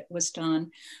empirical work that was done,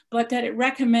 but that it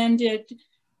recommended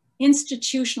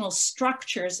institutional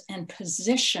structures and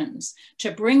positions to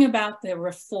bring about the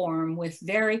reform with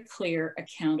very clear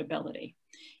accountability.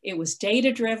 It was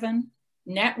data-driven,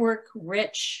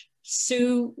 network-rich.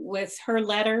 Sue, with her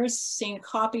letters, seen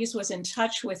copies, was in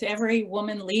touch with every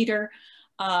woman leader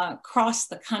across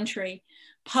the country.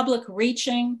 Public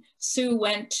reaching, Sue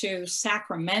went to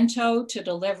Sacramento to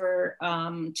deliver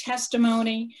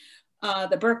testimony.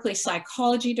 The Berkeley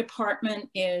Psychology Department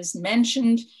is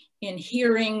mentioned in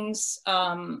hearings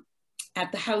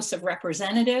at the House of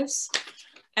Representatives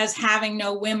as having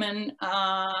no women,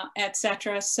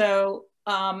 etc. So,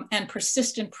 and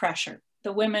persistent pressure.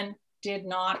 The women did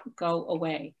not go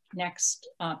away. Next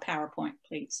PowerPoint,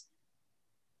 please.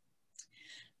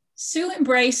 Sue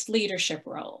embraced leadership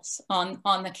roles on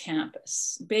the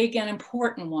campus, big and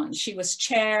important ones. She was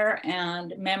chair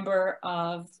and member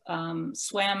of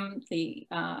SWEM, the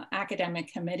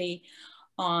academic committee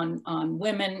on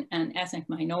women and ethnic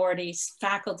minorities,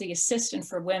 faculty assistant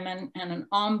for women, and an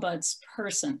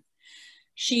ombudsperson.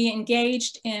 She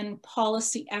engaged in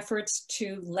policy efforts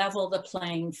to level the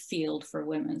playing field for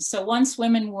women. So once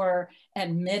women were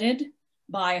admitted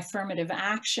by affirmative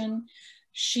action,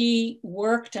 she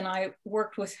worked, and I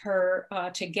worked with her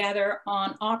together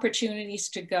on opportunities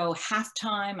to go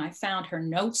half-time. I found her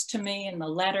notes to me in the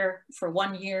letter. For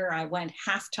 1 year, I went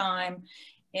half-time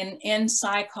in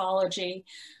psychology.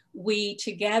 We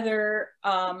together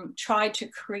tried to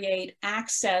create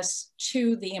access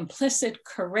to the implicit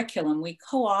curriculum. We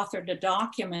co-authored a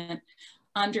document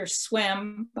under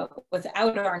SWIM, but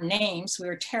without our names. We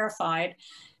were terrified.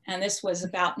 And this was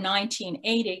about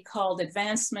 1980, called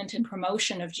Advancement and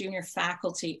Promotion of Junior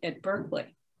Faculty at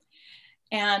Berkeley.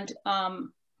 And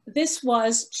this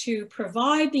was to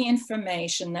provide the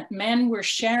information that men were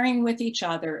sharing with each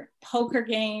other, poker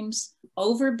games,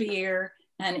 over beer,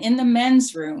 and in the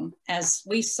men's room, as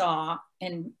we saw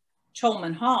in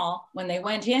Tolman Hall, when they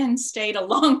went in, stayed a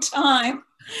long time,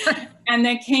 and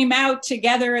they came out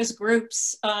together as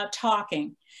groups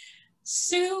talking.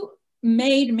 Sue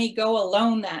made me go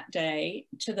alone that day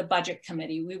to the budget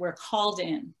committee. We were called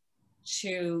in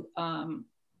to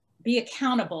be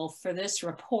accountable for this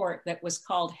report that was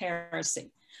called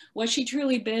Heresy. Was she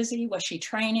truly busy? Was she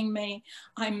training me?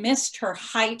 I missed her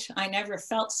height. I never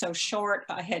felt so short.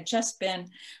 I had just been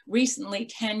recently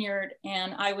tenured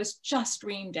and I was just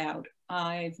reamed out.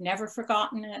 I've never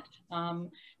forgotten it.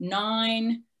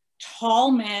 9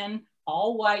 tall men,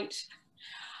 all white,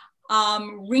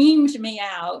 reamed me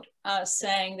out,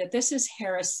 saying that this is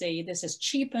heresy, this has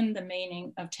cheapened the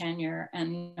meaning of tenure,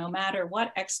 and no matter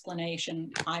what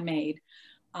explanation I made,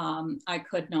 I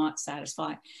could not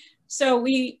satisfy. So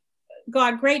we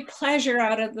got great pleasure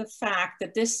out of the fact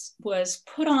that this was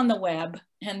put on the web,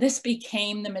 and this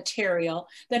became the material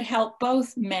that helped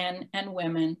both men and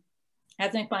women,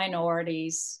 ethnic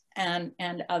minorities, and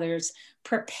others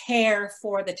prepare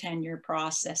for the tenure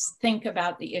process, think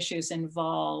about the issues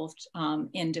involved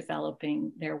in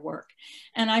developing their work.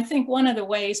 And I think one of the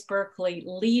ways Berkeley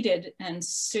led, and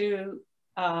Sue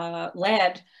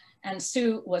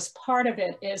was part of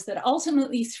it, is that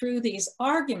ultimately through these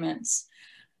arguments,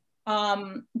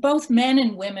 both men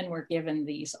and women were given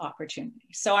these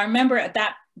opportunities. So I remember at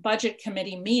that budget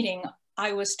committee meeting,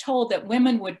 I was told that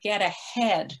women would get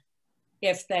ahead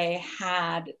if they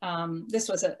had, this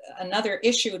was another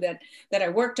issue that I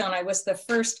worked on. I was the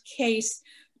first case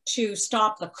to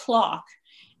stop the clock.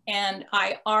 And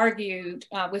I argued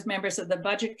with members of the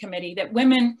budget committee that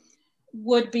women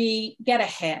would get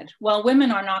ahead. Well,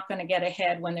 women are not going to get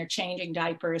ahead when they're changing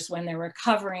diapers, when they're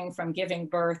recovering from giving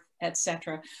birth,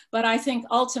 etc. But I think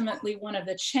ultimately one of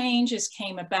the changes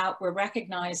came about, we're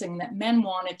recognizing that men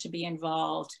wanted to be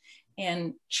involved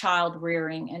in child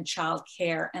rearing and child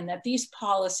care, and that these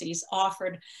policies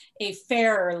offered a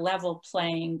fairer level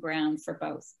playing ground for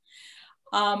both.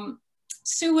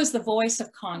 Sue was the voice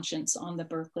of conscience on the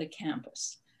Berkeley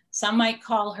campus. Some might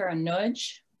call her a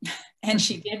nudge, and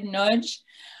she did nudge,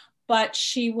 but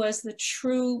she was the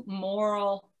true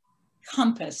moral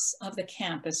compass of the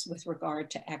campus with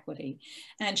regard to equity.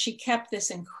 And she kept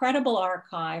this incredible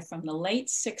archive from the late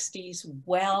 60s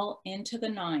well into the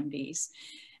 90s.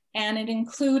 And it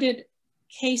included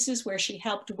cases where she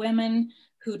helped women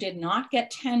who did not get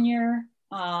tenure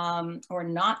or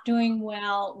not doing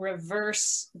well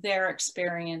reverse their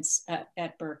experience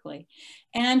at Berkeley.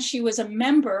 And she was a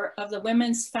member of the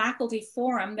Women's Faculty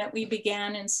Forum that we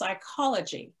began in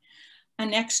psychology, a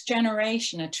next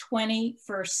generation, a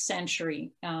 21st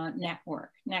century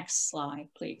network. Next slide,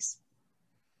 please.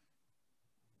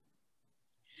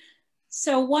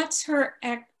 So what's her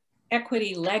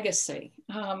equity legacy?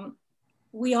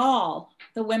 We all,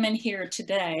 the women here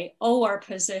today, owe our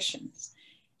positions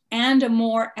and a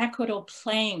more equitable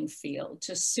playing field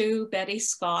to Sue, Betty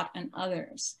Scott, and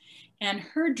others. And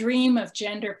her dream of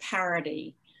gender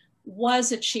parity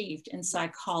was achieved in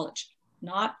psychology.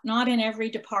 not in every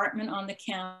department on the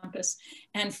campus,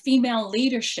 and female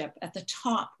leadership at the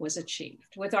top was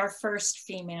achieved with our first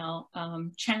female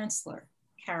chancellor,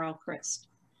 Carol Christ.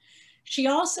 She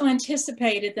also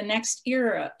anticipated the next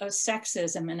era of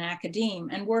sexism in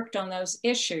academia and worked on those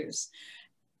issues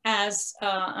as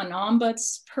an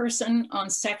ombudsperson on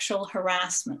sexual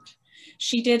harassment.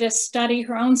 She did a study,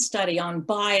 her own study on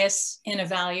bias in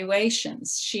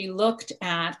evaluations. She looked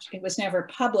at, it was never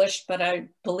published, but I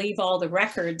believe all the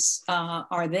records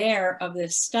are there of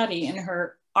this study in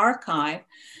her archive,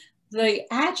 the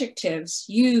adjectives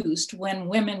used when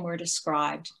women were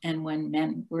described and when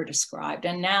men were described.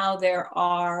 And now there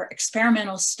are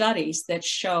experimental studies that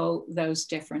show those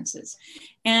differences.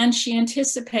 And she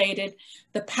anticipated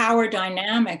the power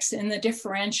dynamics in the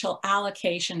differential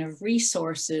allocation of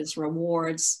resources,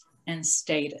 rewards, and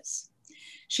status.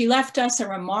 She left us a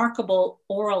remarkable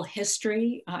oral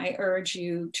history. I urge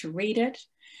you to read it.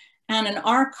 And an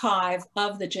archive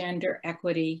of the gender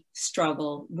equity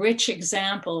struggle, rich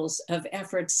examples of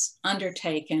efforts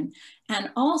undertaken, and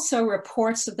also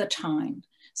reports of the time.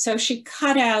 So she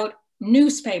cut out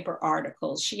newspaper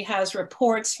articles. She has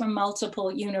reports from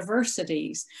multiple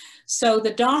universities. So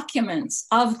the documents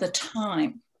of the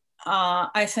time,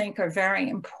 I think, are very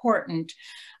important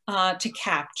to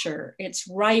capture. It's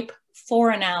ripe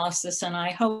for analysis, and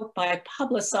I hope by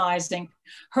publicizing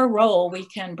her role, we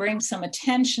can bring some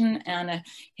attention, and a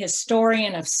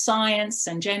historian of science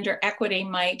and gender equity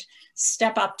might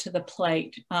step up to the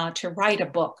plate to write a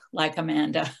book like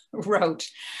Amanda wrote.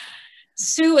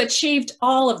 Sue achieved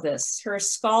all of this, her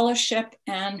scholarship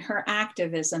and her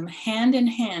activism, hand in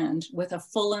hand with a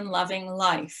full and loving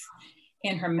life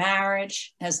in her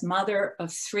marriage, as mother of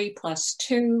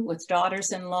 3+2 with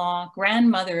daughters-in-law,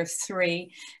 grandmother of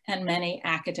 3, and many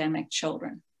academic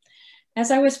children.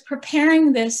 As I was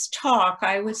preparing this talk,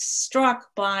 I was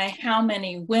struck by how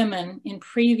many women in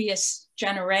previous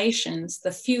generations,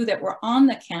 the few that were on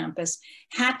the campus,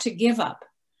 had to give up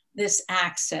this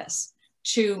access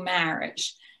to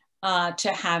marriage,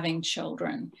 to having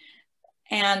children.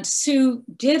 And Sue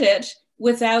did it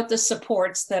without the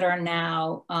supports that are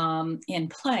now in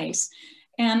place.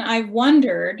 And I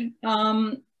wondered,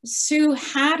 Sue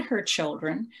had her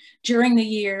children during the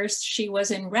years she was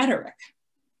in rhetoric,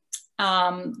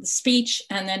 speech,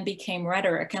 and then became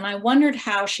rhetoric. And I wondered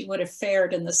how she would have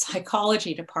fared in the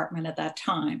psychology department at that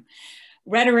time.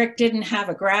 Rhetoric didn't have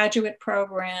a graduate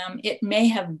program. It may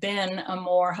have been a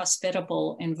more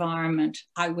hospitable environment.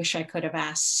 I wish I could have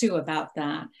asked Sue about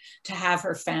that, to have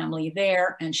her family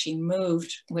there, and she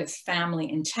moved with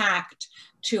family intact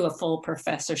to a full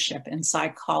professorship in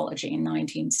psychology in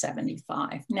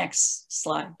 1975. Next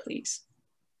slide, please.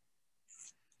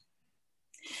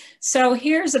 So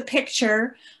here's a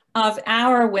picture of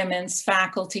our women's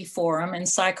faculty forum in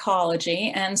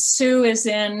psychology, and Sue is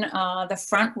in the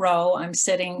front row. I'm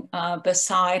sitting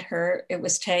beside her. It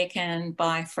was taken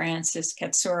by Francis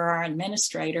Katsura, our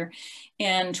administrator,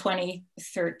 in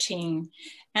 2013.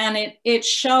 And it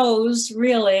shows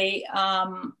really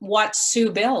what Sue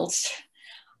built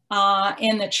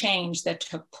in the change that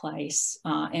took place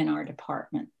in our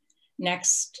department.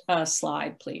 Next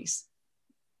slide, please.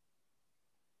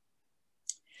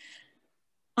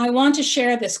 I want to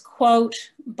share this quote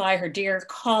by her dear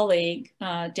colleague,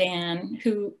 Dan,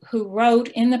 who wrote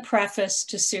in the preface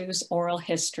to Sue's oral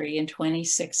history in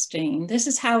 2016. This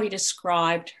is how he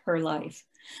described her life.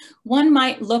 One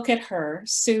might look at her,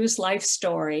 Sue's life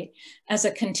story, as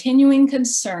a continuing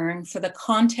concern for the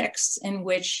contexts in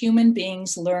which human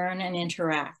beings learn and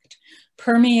interact,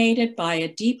 permeated by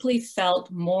a deeply felt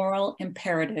moral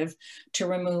imperative to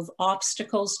remove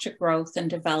obstacles to growth and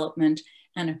development,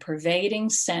 and a pervading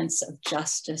sense of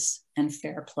justice and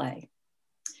fair play.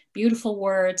 Beautiful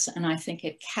words, and I think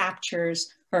it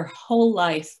captures her whole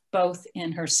life, both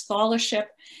in her scholarship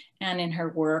and in her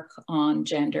work on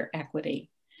gender equity.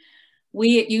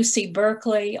 We at UC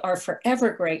Berkeley are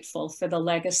forever grateful for the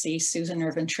legacy Susan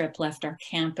Ervin-Tripp left our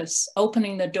campus,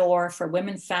 opening the door for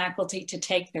women faculty to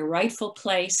take their rightful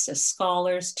place as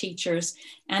scholars, teachers,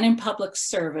 and in public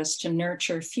service to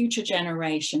nurture future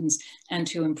generations and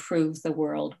to improve the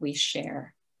world we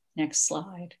share. Next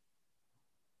slide.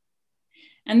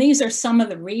 And these are some of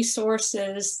the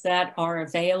resources that are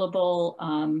available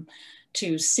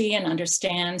to see and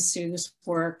understand Sue's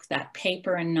work. That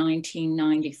paper in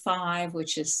 1995,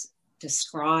 which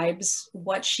describes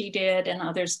what she did and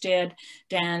others did.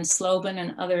 Dan Slobin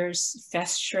and others'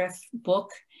 Festschrift book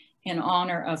in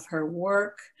honor of her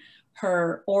work.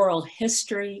 Her oral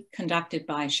history conducted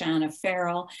by Shanna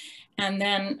Farrell. And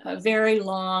then a very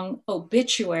long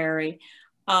obituary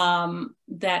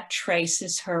that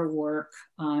traces her work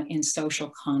in social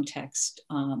context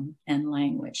and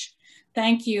language.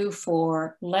 Thank you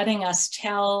for letting us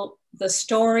tell the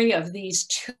story of these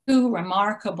two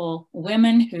remarkable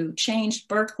women who changed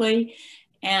Berkeley,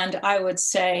 and I would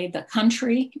say the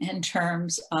country, in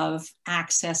terms of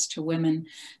access to women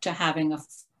to having a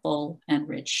full and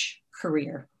rich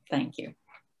career. Thank you.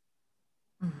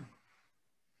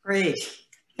 Great.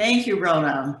 Thank you,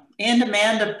 Rona. And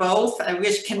Amanda, both. I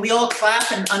wish, can we all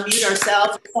clap and unmute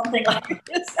ourselves or something like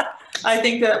this? I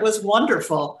think that was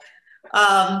wonderful.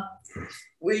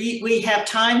 We have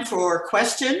time for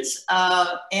questions.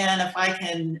 And if I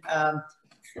can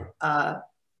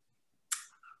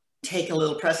take a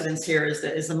little precedence here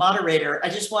as the moderator, I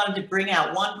just wanted to bring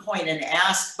out one point and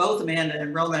ask both Amanda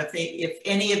and Rona if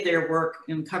any of their work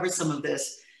covers some of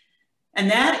this. And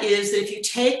that is that if you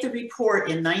take the report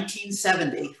in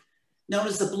 1970, known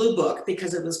as the Blue Book,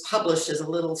 because it was published as a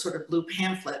little sort of blue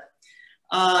pamphlet,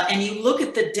 and you look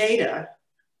at the data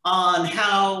on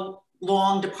how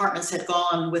long departments had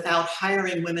gone without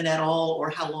hiring women at all, or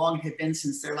how long it had been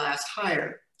since their last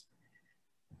hire,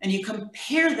 and you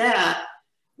compare that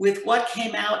with what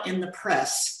came out in the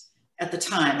press at the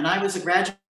time. And I was a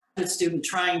graduate student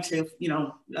trying to,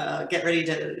 get ready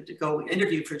to go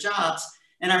interview for jobs.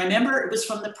 And I remember it was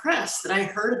from the press that I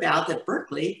heard about that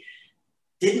Berkeley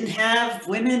didn't have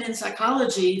women in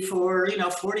psychology for,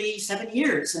 47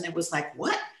 years. And it was like,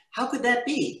 what? How could that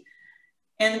be?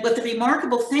 And what the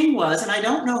remarkable thing was, and I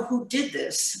don't know who did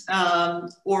this,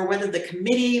 or whether the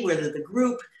committee, whether the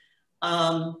group,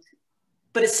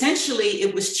 but essentially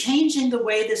it was changing the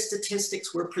way the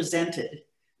statistics were presented.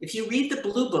 If you read the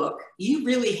Blue Book, you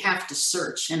really have to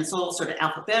search, and it's all sort of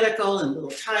alphabetical and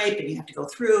little type, and you have to go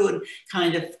through and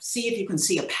kind of see if you can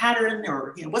see a pattern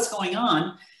or what's going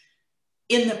on.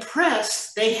 In the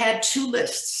press, they had two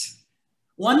lists.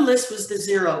 One list was the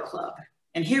Zero Club,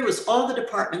 and here was all the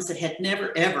departments that had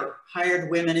never ever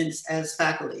hired women as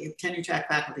faculty, tenure track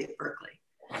faculty at Berkeley.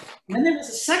 And then there was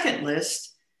a second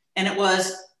list, and it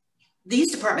was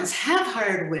these departments have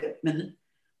hired women,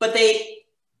 but they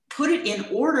put it in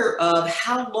order of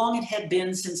how long it had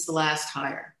been since the last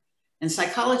hire. And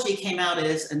psychology came out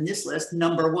as, in this list,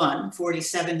 number 1,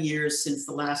 47 years since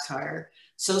the last hire.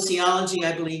 Sociology,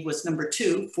 I believe, was number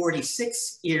 2,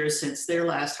 46 years since their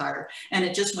last hire. And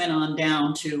it just went on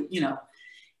down to,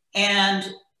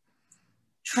 and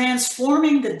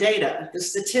transforming the data, the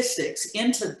statistics,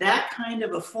 into that kind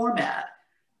of a format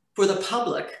for the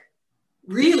public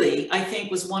really, I think,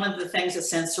 was one of the things that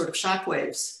sent sort of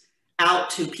shockwaves out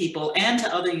to people and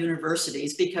to other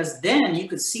universities, because then you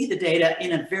could see the data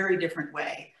in a very different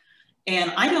way.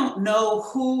 And I don't know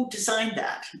who designed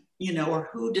that, or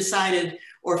who decided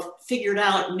or figured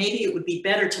out maybe it would be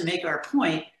better to make our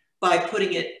point by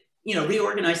putting it,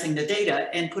 reorganizing the data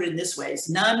and put it in this way,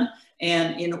 none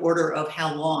and in order of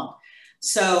how long.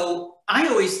 So I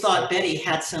always thought Betty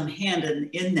had some hand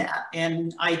in that.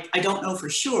 And I don't know for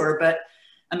sure, but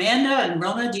Amanda and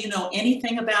Rona, do you know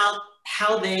anything about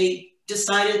how they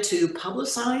decided to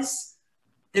publicize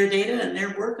their data and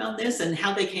their work on this and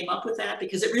how they came up with that?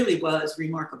 Because it really was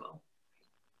remarkable.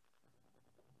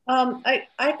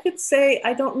 I could say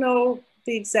I don't know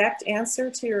the exact answer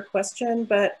to your question,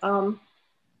 but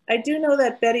I do know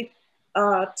that Betty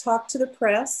talked to the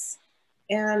press,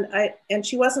 and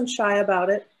she wasn't shy about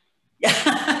it. Yeah,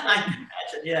 I can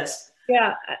imagine, yes.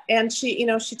 Yeah, and she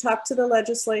talked to the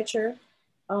legislature.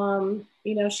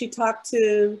 She talked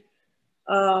to,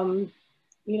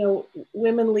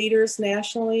 women leaders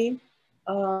nationally,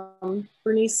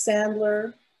 Bernice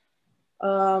Sandler,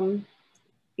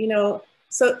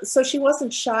 so she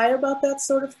wasn't shy about that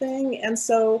sort of thing. And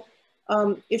so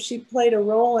if she played a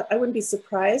role, I wouldn't be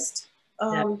surprised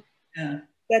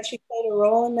that she played a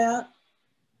role in that.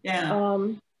 Yeah.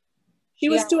 She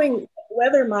was doing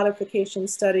weather modification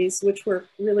studies, which were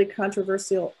really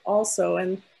controversial also.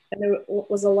 And there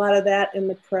was a lot of that in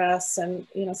the press. And,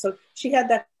 so she had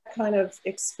that kind of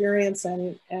experience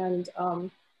and it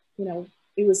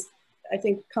was, I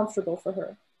think, comfortable for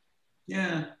her.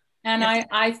 Yeah. And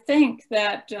I think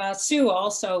that Sue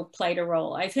also played a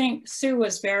role. I think Sue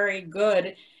was very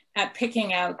good at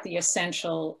picking out the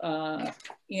essential,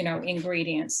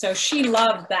 ingredients. So she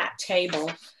loved that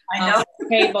table. I know.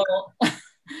 Table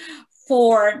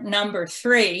for number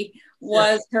 3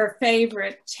 was her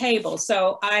favorite table.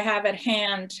 So I have at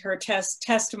hand her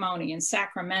testimony in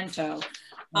Sacramento,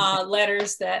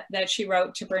 letters that she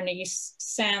wrote to Bernice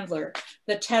Sandler,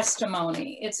 the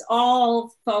testimony. It's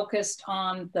all focused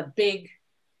on the big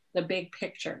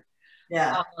picture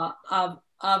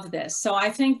of this. So I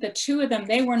think the two of them,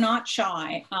 they were not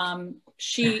shy.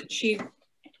 She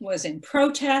was in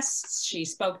protests. She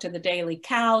spoke to the Daily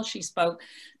Cal. She spoke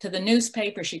to the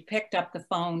newspaper. She picked up the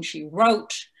phone. She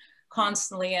wrote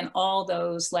constantly, and all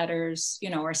those letters, you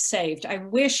know, are saved. I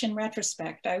wish, in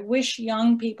retrospect, I wish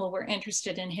young people were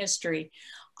interested in history.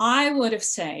 I would have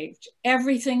saved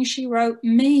everything she wrote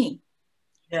me.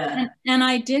 Yeah. And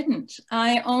I didn't.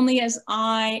 I only, as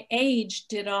I aged,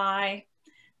 did I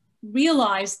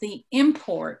realize the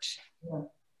import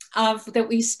of that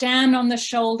we stand on the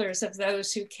shoulders of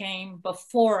those who came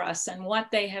before us and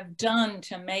what they have done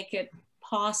to make it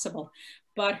possible.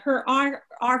 But her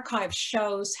archive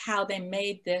shows how they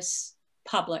made this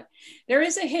public. There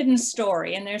is a hidden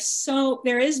story, and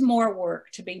there is more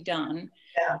work to be done.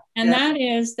 Yeah. And that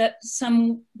is that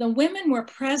the women were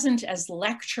present as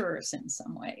lecturers in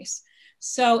some ways.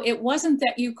 So it wasn't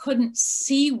that you couldn't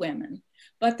see women,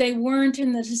 but they weren't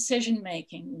in the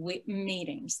decision-making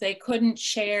meetings. They couldn't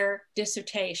share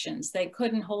dissertations. They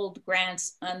couldn't hold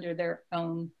grants under their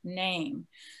own name.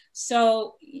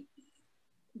 So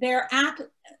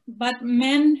but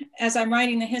men, as I'm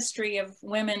writing the history of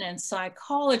women in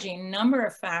psychology, a number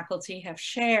of faculty have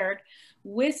shared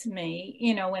with me,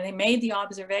 you know, when they made the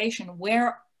observation,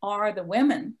 where are the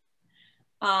women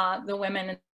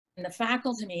in the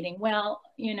faculty meeting? Well,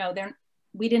 you know,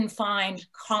 we didn't find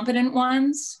competent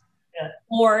ones,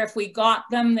 or if we got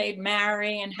them, they'd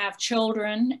marry and have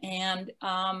children. And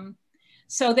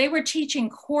so they were teaching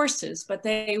courses, but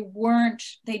they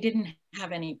didn't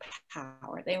have any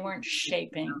power. They weren't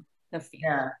shaping the field.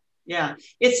 Yeah, yeah.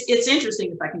 It's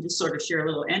interesting, if I can just sort of share a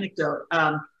little anecdote.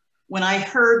 When I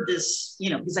heard this, you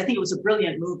know, because I think it was a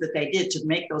brilliant move that they did to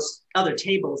make those other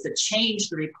tables that changed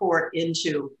the report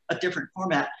into a different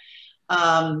format.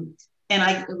 And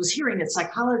I was hearing that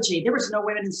psychology, there was no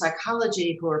women in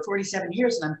psychology for 47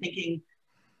 years. And I'm thinking,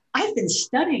 I've been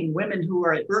studying women who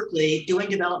are at Berkeley doing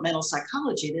developmental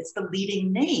psychology. That's the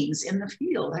leading names in the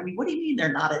field. I mean, what do you mean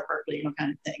they're not at Berkeley, you know,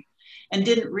 kind of thing. And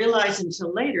didn't realize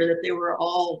until later that they were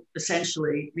all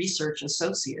essentially research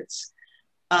associates.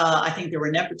 I think there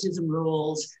were nepotism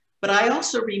rules, but I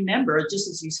also remember, just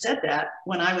as you said that,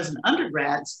 when I was an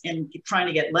undergrad and trying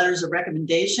to get letters of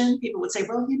recommendation, people would say,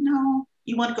 well, you know,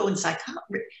 you want to go in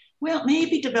psychology? Well,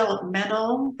 maybe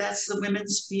developmental, that's the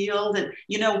women's field. And,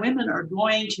 you know, women are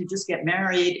going to just get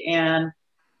married and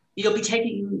you'll be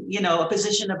taking, you know, a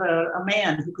position of a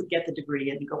man who could get the degree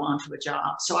and go on to a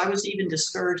job. So I was even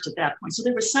discouraged at that point. So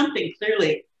there was something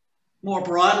clearly more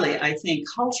broadly, I think,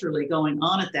 culturally going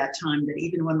on at that time, that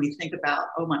even when we think about,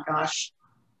 oh my gosh,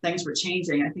 things were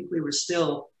changing, I think we were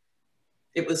still,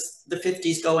 it was the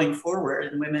 50s going forward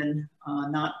and women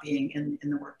not being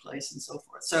in the workplace and so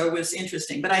forth. So it was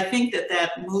interesting. But I think that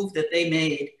move that they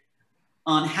made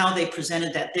on how they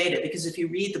presented that data, because if you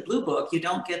read the Blue Book, you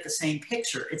don't get the same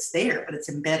picture. It's there, but it's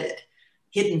embedded,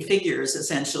 hidden figures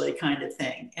essentially kind of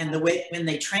thing. And the way, when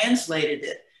they translated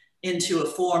it into a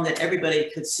form that everybody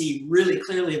could see really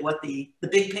clearly what the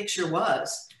big picture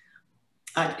was,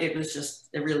 it was just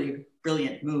a really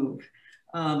brilliant move.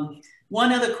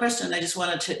 One other question I just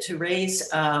wanted to raise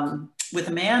with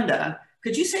Amanda.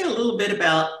 Could you say a little bit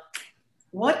about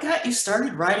what got you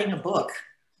started writing a book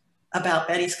about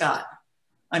Betty Scott?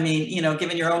 I mean, you know,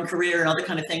 given your own career and other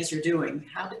kind of things you're doing,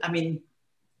 Yeah.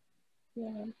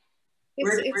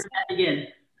 Where did that begin?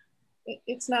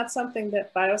 It's not something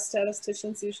that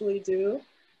biostatisticians usually do.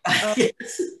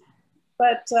 Yes.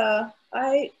 But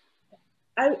I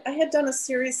had done a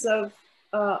series of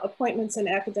appointments in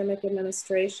academic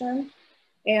administration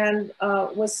and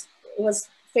was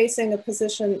facing a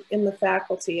position in the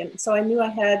faculty. And so I knew I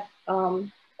had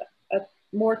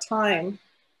more time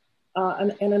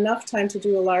and enough time to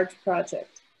do a large project.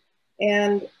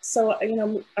 And so, you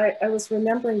know, I was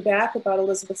remembering back about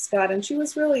Elizabeth Scott, and she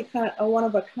was really kind of a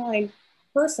one-of-a-kind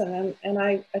person. And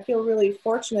I feel really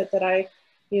fortunate that I,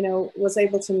 you know, was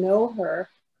able to know her.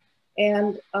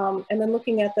 And then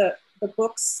looking at the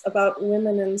books about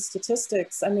women in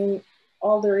statistics, I mean,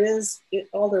 all there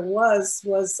was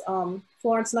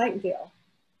Florence Nightingale.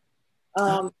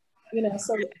 You know,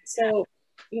 so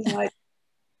you know, I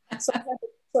had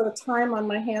sort of time on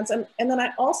my hands, and then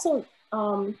I also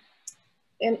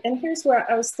and here's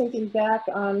where I was thinking back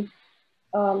on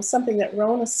something that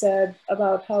Rona said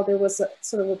about how there was a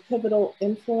sort of a pivotal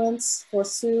influence for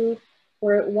Sue,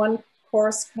 where one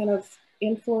course kind of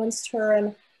influenced her.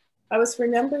 And I was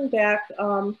remembering back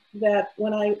that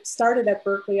when I started at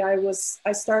Berkeley, I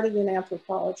started in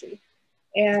anthropology,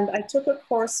 and I took a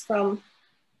course from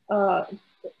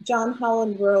John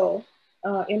Holland Rowe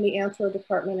in the anthro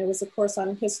department. It was a course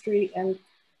on history and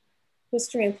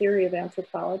theory of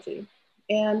anthropology.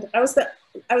 And I was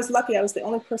lucky, I was the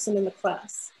only person in the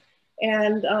class.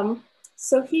 And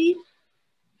So he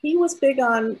was big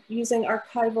on using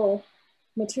archival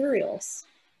materials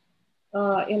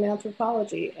in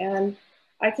anthropology. And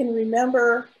I can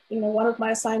remember, one of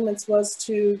my assignments was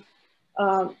to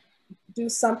do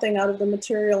something out of the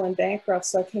material in Bancroft.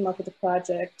 So I came up with a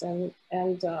project and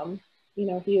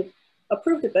he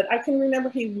approved it. But I can remember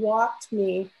he walked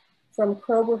me from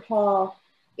Kroeber Hall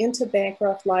into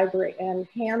Bancroft Library and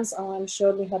hands-on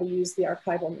showed me how to use the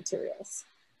archival materials.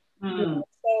 Mm.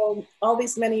 So all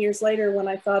these many years later, when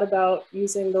I thought about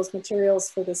using those materials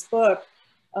for this book,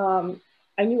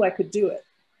 I knew I could do it.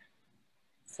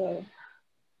 So.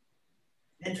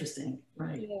 Interesting,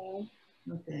 right. Yeah.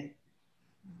 Okay.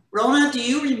 Rona, do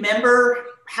you remember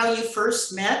how you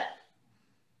first met?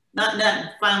 Not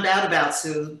found out about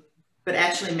Sue, but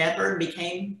actually met her and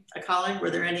became a colleague? Were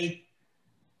there any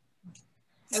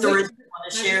stories you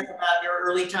want to share about your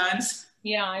early times?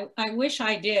 Yeah, I wish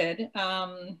I did.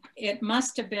 It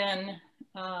must have been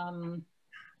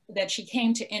that she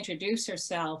came to introduce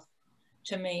herself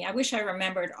to me. I wish I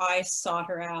remembered I sought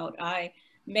her out. I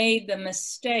made the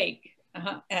mistake,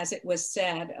 as it was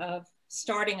said, of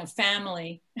starting a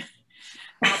family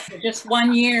after just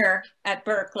 1 year at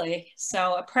Berkeley.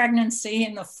 So a pregnancy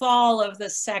in the fall of the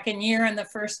second year and the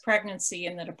first pregnancy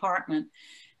in the department.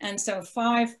 And so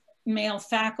 5 male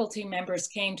faculty members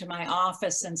came to my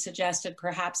office and suggested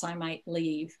perhaps I might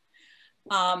leave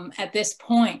at this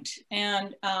point.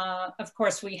 And of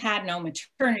course, we had no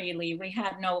maternity leave. We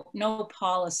had no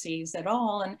policies at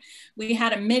all. And we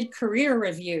had a mid-career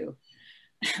review.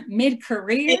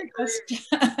 Mid-career, just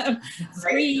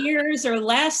 3 years or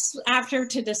less after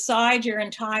to decide your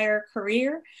entire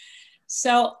career.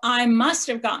 So I must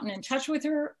have gotten in touch with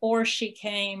her, or she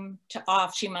came to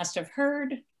off. She must have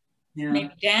heard. Yeah.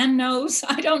 Maybe Dan knows,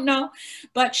 I don't know,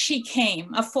 but she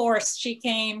came, a force, she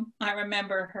came. I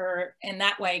remember her in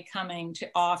that way coming to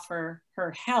offer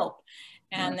her help.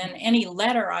 And then any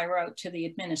letter I wrote to the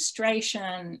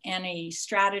administration, any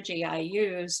strategy I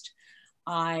used,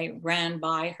 I ran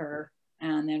by her,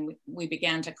 and then we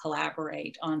began to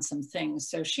collaborate on some things.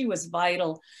 So she was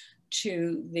vital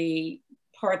to the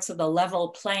parts of the level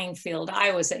playing field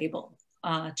I was able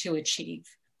to achieve.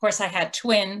 Of course, I had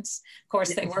twins. Of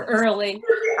course, they were early.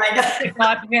 It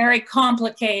got very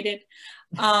complicated.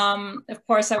 Of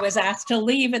course, I was asked to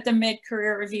leave at the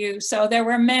mid-career review. So there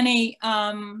were many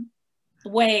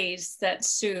ways that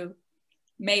Sue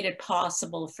made it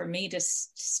possible for me to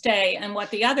stay. And what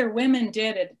the other women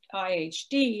did at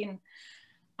IHD,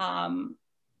 and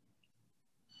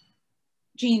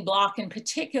Jean Block in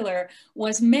particular,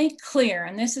 was make clear,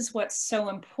 and this is what's so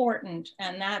important,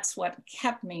 and that's what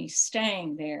kept me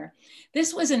staying there.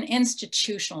 This was an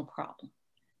institutional problem.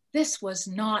 This was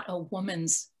not a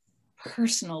woman's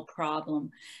personal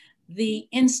problem. The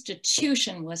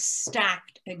institution was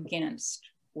stacked against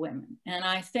women. And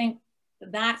I think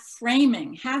that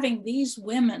framing, having these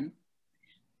women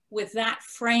with that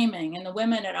framing, and the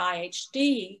women at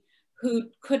IHD who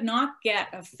could not get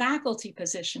a faculty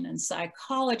position in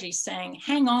psychology saying,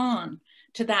 hang on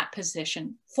to that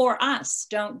position for us,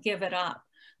 don't give it up,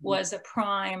 was a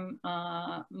prime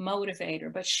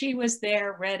motivator. But she was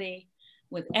there ready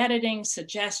with editing,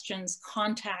 suggestions,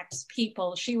 contacts,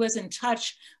 people. She was in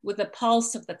touch with the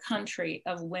pulse of the country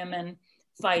of women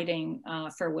fighting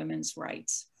for women's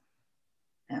rights.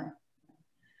 Yeah.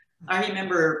 I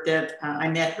remember that I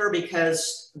met her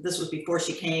because this was before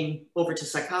she came over to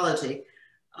psychology,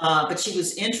 but she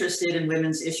was interested in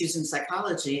women's issues in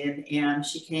psychology, and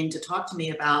she came to talk to me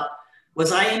about,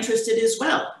 was I interested as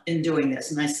well in doing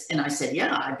this? And I said,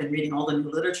 yeah, I've been reading all the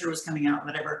new literature was coming out,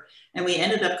 whatever. And we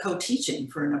ended up co-teaching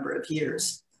for a number of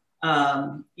years,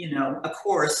 you know, a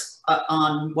course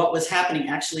on what was happening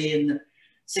actually in the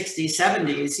 60s,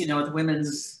 70s, you know, the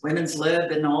women's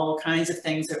lib and all kinds of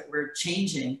things that were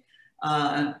changing.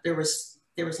 There was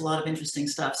a lot of interesting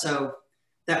stuff. So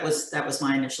that was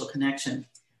my initial connection.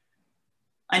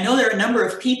 I know there are a number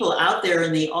of people out there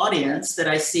in the audience that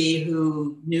I see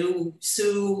who knew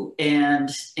Sue and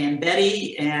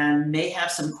Betty and may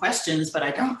have some questions, but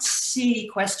I don't see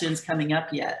questions coming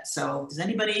up yet. So does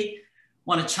anybody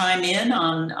want to chime in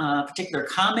on a particular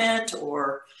comment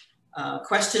or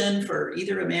question for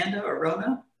either Amanda or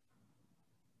Rona?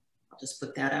 I'll just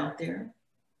put that out there.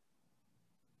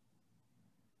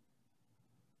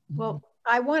 Well,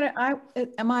 I want to,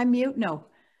 am I mute? No.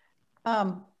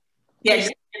 Yeah,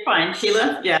 you're fine,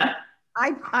 Sheila, yeah.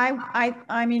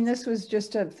 I mean, this was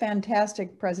just a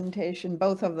fantastic presentation,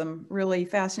 both of them really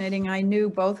fascinating. I knew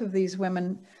both of these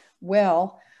women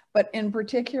well, but in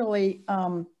particularly,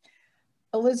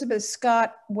 Elizabeth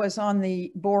Scott was on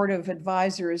the board of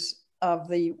advisors of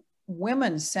the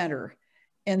Women's Center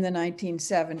in the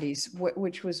 1970s,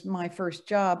 which was my first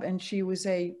job. And she was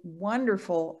a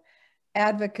wonderful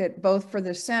advocate, both for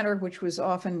the center, which was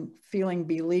often feeling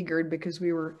beleaguered because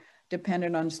we were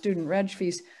dependent on student reg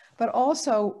fees, but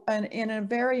also in a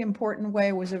very important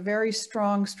way was a very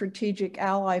strong strategic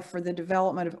ally for the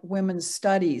development of women's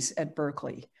studies at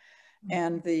Berkeley.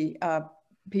 And the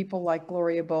people like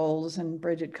Gloria Bowles and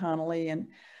Bridget Connolly, and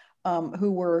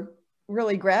who were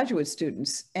really graduate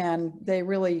students, and they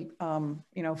really,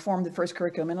 you know, formed the first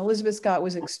curriculum. And Elizabeth Scott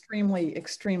was extremely,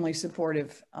 extremely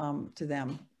supportive to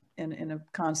them in a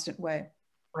constant way.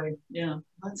 Right. Yeah,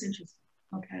 that's interesting.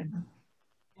 Okay.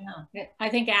 Yeah. I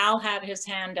think Al had his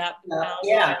hand up.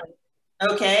 Yeah.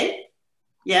 Okay.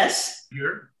 Yes.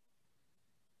 Here.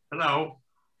 Hello.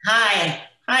 Hi.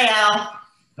 Hi, Al.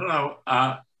 Hello.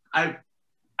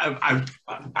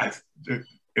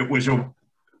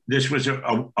 This was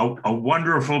a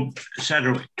wonderful set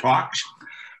of talks,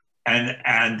 and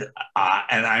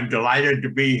I'm delighted to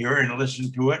be here and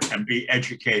listen to it and be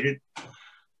educated.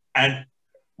 And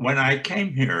when I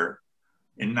came here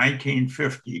in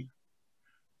 1950,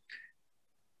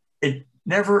 it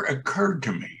never occurred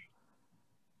to me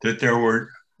that there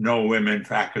were no women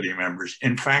faculty members.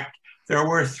 In fact, there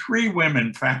were 3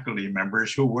 women faculty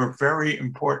members who were very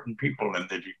important people in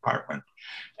the department.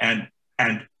 And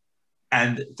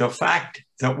the fact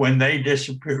that when they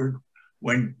disappeared,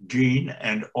 when Jean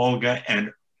and Olga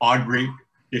and Audrey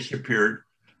disappeared,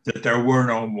 that there were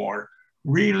no more,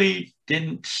 really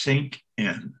didn't sink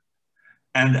in.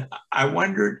 And I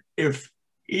wondered if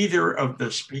either of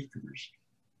the speakers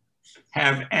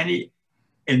have any,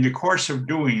 in the course of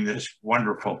doing this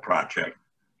wonderful project,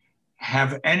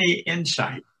 have any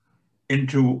insight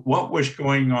into what was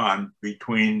going on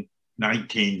between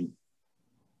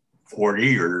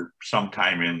 1940 or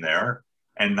sometime in there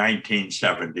and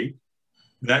 1970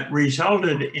 that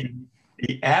resulted in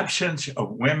the absence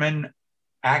of women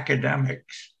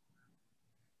academics,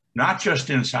 not just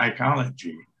in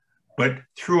psychology, but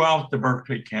throughout the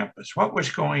Berkeley campus. What was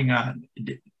going on?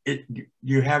 Do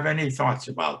you have any thoughts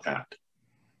about that?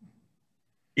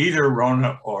 Either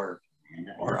Rona or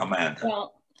Amanda.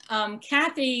 Well,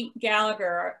 Kathy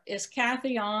Gallagher, is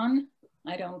Kathy on?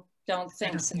 I don't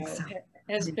think so.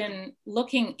 Has been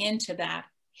looking into that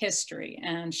history,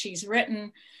 and she's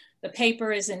written, the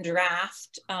paper is in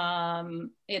draft.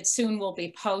 It soon will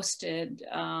be posted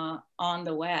on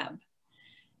the web.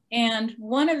 And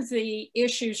one of the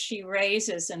issues she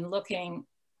raises in looking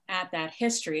at that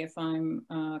history, if I'm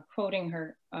quoting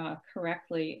her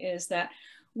correctly, is that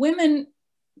women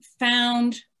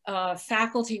found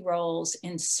faculty roles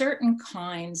in certain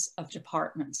kinds of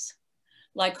departments,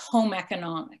 like home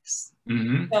economics.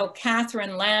 Mm-hmm. So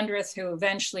Catherine Landreth, who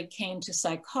eventually came to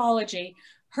psychology,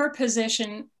 her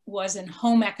position was in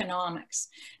home economics.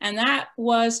 And that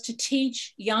was to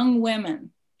teach young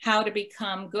women how to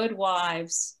become good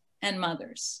wives and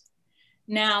mothers.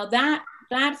 Now that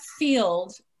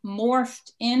field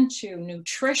morphed into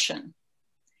nutrition,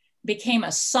 became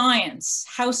a science,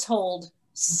 household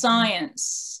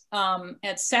science,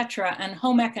 etc. And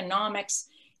home economics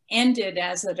ended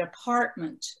as a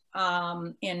department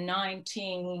in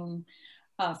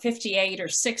 1958 or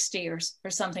 60 or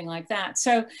something like that.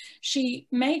 So she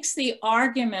makes the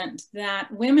argument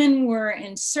that women were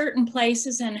in certain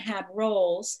places and had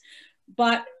roles,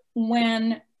 but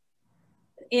when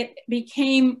it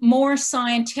became more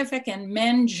scientific and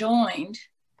men joined,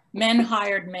 men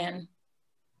hired men.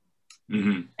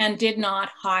 Mm-hmm. And did not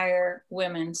hire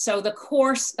women. So the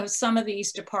course of some of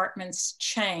these departments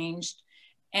changed,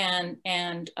 and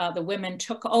the women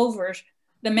took over,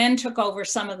 the men took over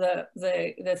some of the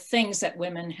things that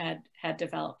women had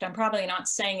developed. I'm probably not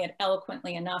saying it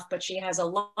eloquently enough, but she has a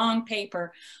long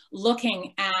paper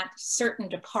looking at certain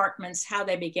departments, how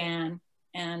they began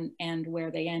and where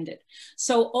they ended.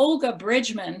 So Olga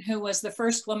Bridgman, who was the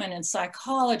first woman in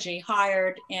psychology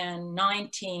hired in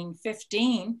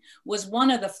 1915, was one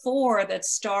of the 4 that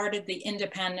started the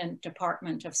independent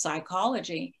department of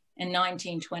psychology in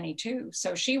 1922.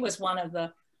 So she was one of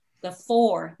the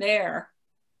 4 there.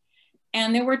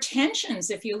 And there were tensions,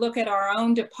 if you look at our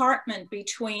own department,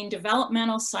 between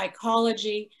developmental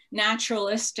psychology,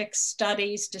 naturalistic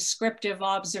studies, descriptive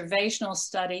observational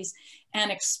studies, and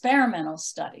experimental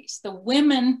studies. The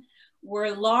women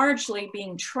were largely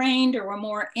being trained or were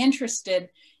more interested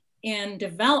in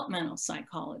developmental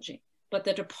psychology, but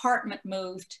the department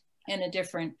moved in a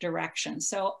different direction.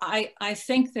 So I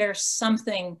think there's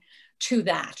something to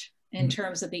that in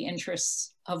terms of the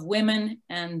interests of women.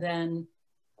 And then,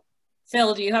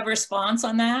 Phil, do you have a response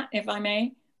on that, if I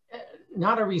may?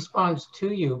 Not a response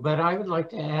to you, but I would like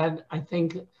to add, I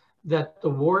think that the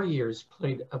war years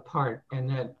played a part, and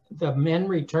that the men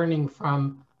returning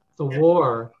from the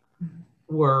war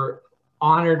were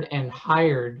honored and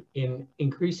hired in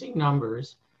increasing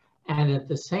numbers. And at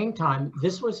the same time,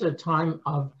 this was a time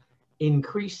of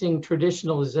increasing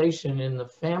traditionalization in the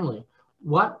family.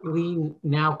 What we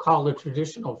now call a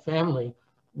traditional family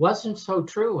wasn't so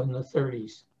true in the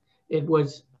 30s. It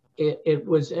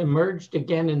was emerged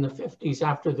again in the 50s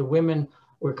after the women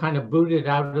were kind of booted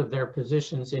out of their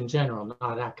positions in general,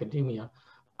 not academia,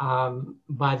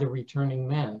 by the returning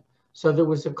men. So there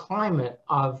was a climate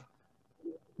of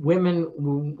women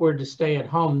who were to stay at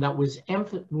home that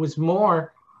was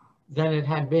more than it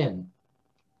had been.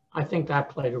 I think that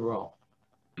played a role.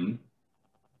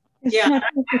 It's not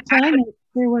at the time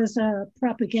there was a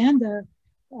propaganda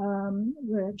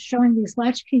showing these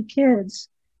latchkey kids,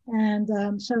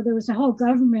 and so there was a whole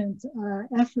government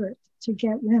effort to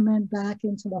get women back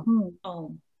into the home.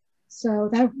 Oh. So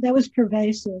that was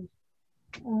pervasive.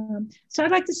 So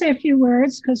I'd like to say a few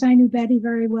words because I knew Betty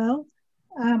very well.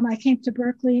 I came to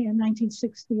Berkeley in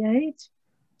 1968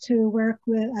 to work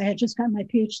with, I had just got my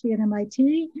PhD at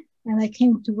MIT, and I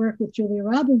came to work with Julia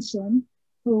Robinson,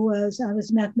 who was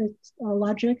mathematical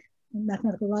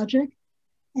logic,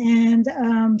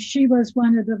 and she was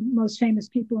one of the most famous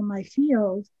people in my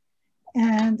field.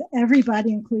 And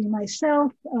everybody, including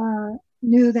myself,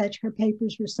 knew that her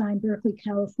papers were signed Berkeley,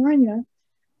 California.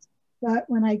 But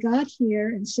when I got here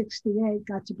in 68,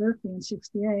 got to Berkeley in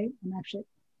 68, I'm actually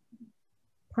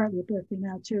partly at Berkeley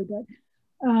now too, but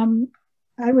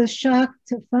I was shocked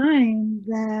to find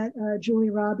that Julie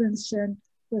Robinson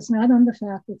was not on the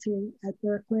faculty at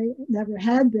Berkeley, never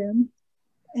had been.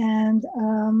 And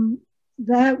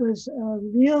that was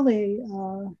really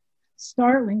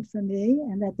startling for me,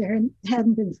 and that there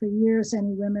hadn't been for years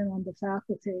any women on the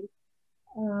faculty.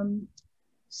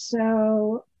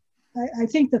 So I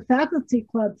think the faculty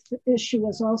club issue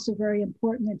was also very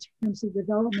important in terms of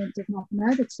development of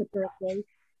mathematics at Berkeley.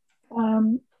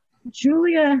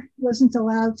 Julia wasn't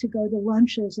allowed to go to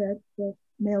lunches at the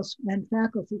men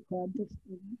faculty club, the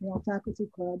male faculty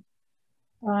club.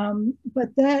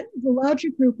 But the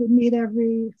logic group would meet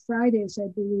every Fridays, I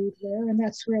believe, there, and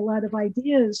that's where a lot of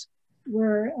ideas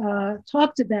were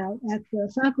talked about at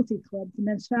the faculty club, the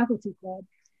men's faculty club.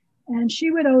 And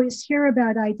she would always hear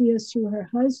about ideas through her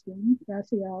husband,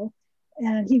 Raphael,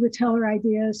 and he would tell her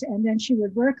ideas, and then she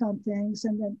would work on things.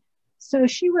 And then, so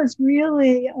she was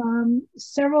really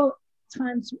several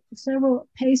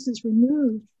paces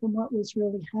removed from what was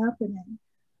really happening.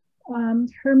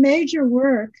 Her major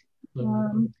work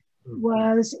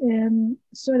was in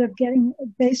sort of getting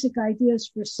basic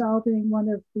ideas for solving one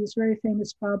of these very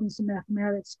famous problems in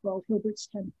mathematics called Hilbert's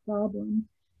 10th problem.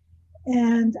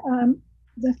 And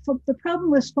the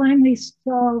problem was finally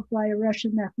solved by a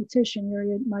Russian mathematician,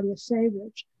 Yuri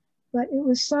Matyasevich, but it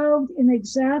was solved in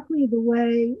exactly the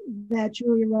way that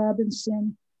Julia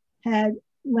Robinson had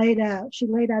laid out. She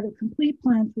laid out a complete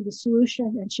plan for the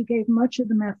solution, and she gave much of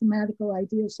the mathematical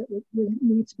ideas that would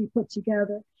need to be put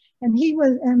together. And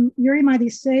Yuri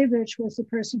Matyasevich was the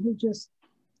person who just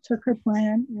took her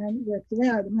plan and worked it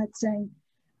out. I'm not saying,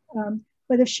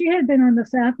 but if she had been on the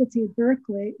faculty at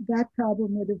Berkeley, that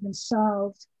problem would have been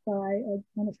solved by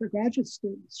one of her graduate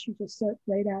students. She just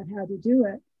laid out how to do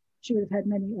it. She would have had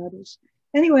many others.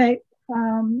 Anyway,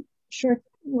 long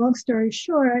story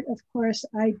short, of course,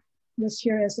 I was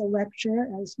here as a lecturer,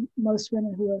 as most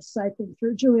women who were cycling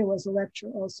through. Julia was a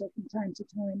lecturer also from time to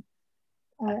time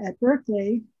at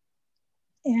Berkeley.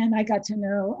 And I got to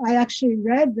know, I actually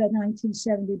read the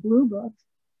 1970 Blue Book.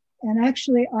 And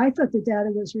actually, I thought the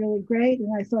data was really great.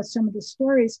 And I thought some of the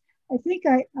stories, I think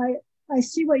I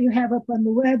see what you have up on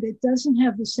the web. It doesn't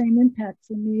have the same impact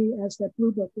for me as that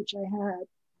Blue Book, which I had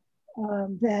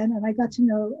then. And I got to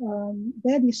know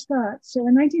Betty Scott. So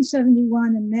in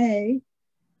 1971 in May,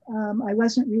 I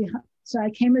wasn't, so I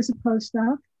came as a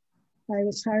postdoc. I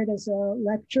was hired as a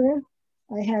lecturer.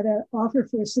 I had an offer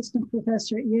for assistant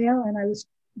professor at Yale, and I was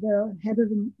the head of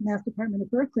the math department at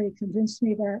Berkeley, convinced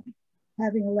me that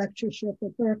having a lectureship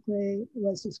at Berkeley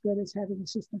was as good as having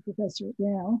assistant professor at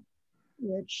Yale,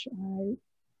 which I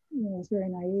was very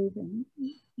naive and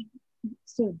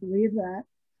sort of believed that.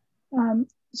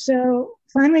 So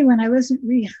finally, when I wasn't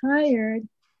rehired,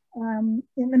 in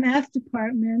the math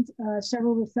department,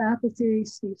 several of the faculty,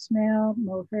 Steve Smale,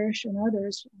 Mo Hirsch, and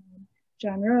others,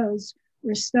 John Rose,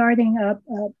 we're starting up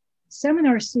a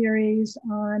seminar series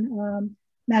on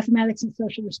mathematics and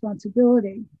social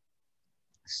responsibility.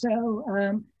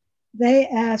 So they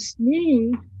asked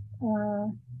me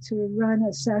to run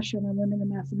a session on women in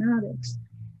mathematics.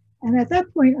 And at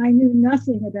that point, I knew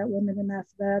nothing about women in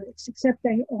mathematics, except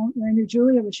I knew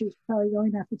Julia, which was probably the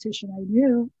only mathematician I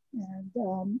knew. And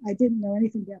I didn't know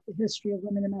anything about the history of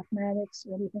women in mathematics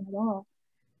or anything at all.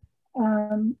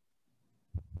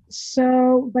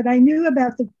 But I knew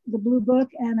about the Blue Book,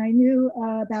 and I knew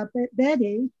about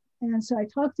Betty. And so I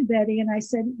talked to Betty and I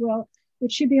said, well,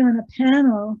 it should be on a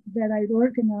panel that I'd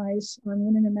organize on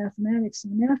women in mathematics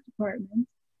in the math department.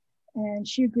 And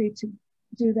she agreed to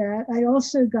do that. I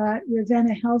also got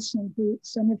Ravenna Helson, who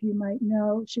some of you might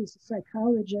know. She's a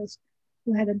psychologist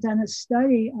who had done a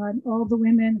study on all the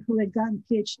women who had gotten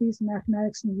PhDs in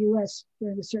mathematics in the US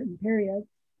during a certain period.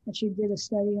 And she did a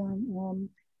study on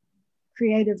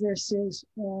creative versus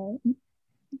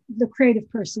the creative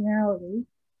personality.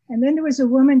 And then there was a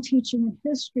woman teaching in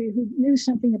history who knew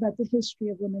something about the history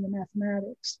of women in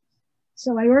mathematics.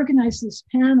 So I organized this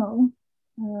panel,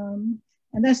 and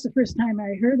that's the first time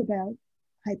I heard about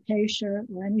Hypatia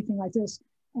or anything like this.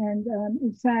 And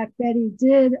in fact, Betty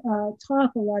did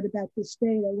talk a lot about this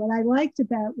data. What I liked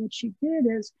about what she did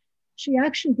is she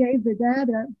actually gave the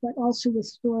data, but also with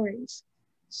stories,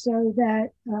 so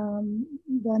that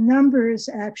the numbers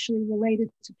actually related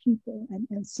to people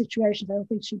and situations. I don't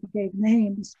think she gave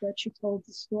names, but she told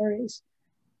the stories.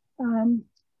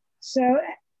 So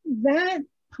that,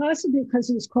 possibly because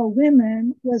it was called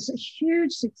Women, was a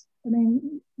huge success. I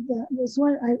mean,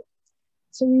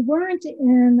 so we weren't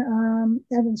in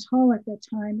Evans Hall at that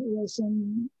time. It was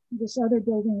in this other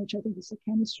building, which I think is the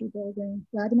chemistry building,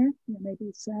 Vladimir, maybe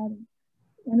it's that,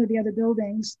 one of the other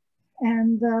buildings.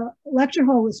 And the lecture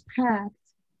hall was packed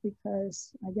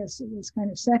because I guess it was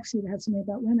kind of sexy to have something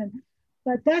about women.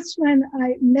 But that's when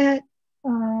I met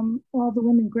all the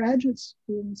women graduate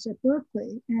students at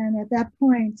Berkeley. And at that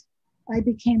point, I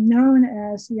became known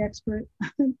as the expert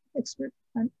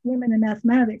on women in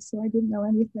mathematics, so I didn't know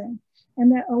anything.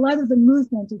 And that a lot of the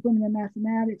movement of women in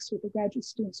mathematics with the graduate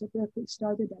students at Berkeley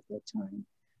started at that time.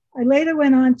 I later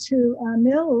went on to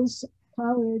Mills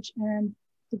College and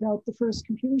developed the first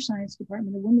computer science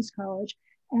department at Women's College.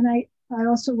 And I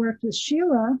also worked with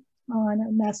Sheila on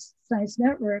a Math Science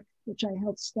Network, which I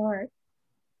helped start.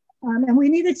 And we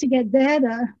needed to get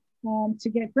data to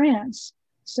get grants.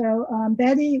 So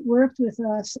Betty worked with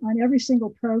us on every single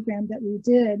program that we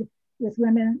did with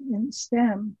women in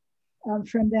STEM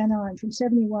from then on, from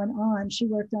 71 on. She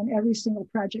worked on every single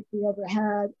project we ever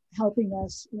had, helping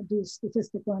us do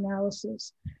statistical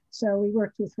analysis. So we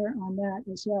worked with her on that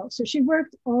as well. So she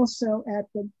worked also at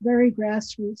the very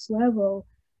grassroots level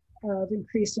of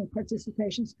increasing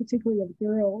participations, particularly of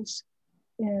girls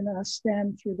in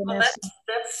STEM through the well,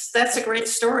 that's a great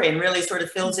story and really sort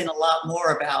of fills in a lot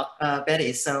more about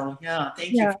Betty. So yeah,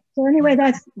 thank you. So anyway,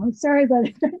 I'm sorry,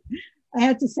 but I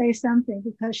had to say something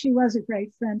because she was a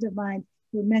great friend of mine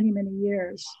for many, many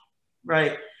years.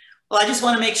 Right. Well, I just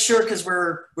want to make sure, because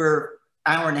we're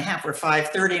hour and a half, we're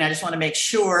 5:30, and I just want to make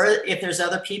sure if there's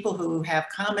other people who have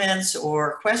comments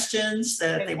or questions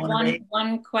that they want to make.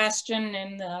 One question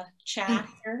in the chat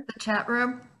here. The chat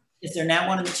room. Is there now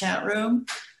one in the chat room?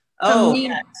 Oh,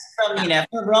 yes, from Nina.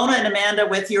 From Rona and Amanda,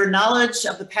 with your knowledge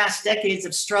of the past decades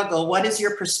of struggle, what is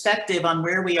your perspective on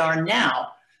where we are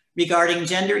now regarding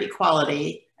gender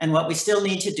equality and what we still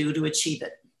need to do to achieve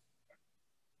it?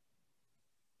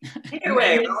 Either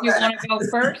way, you want to go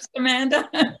first, Amanda?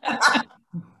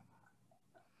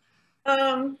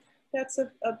 That's a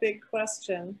big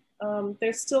question.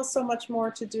 There's still so much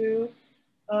more to do.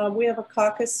 We have a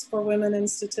caucus for women in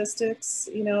statistics.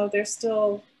 They're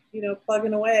still,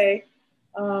 plugging away,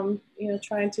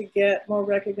 trying to get more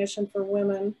recognition for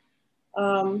women.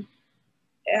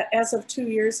 As of 2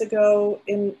 years ago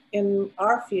in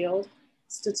our field,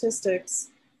 statistics,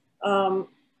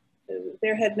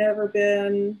 there had never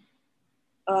been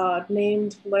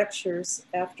named lectures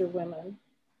after women.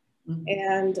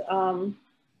 Mm-hmm.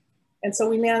 And so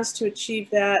we managed to achieve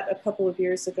that a couple of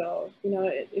years ago.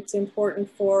 It's important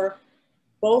for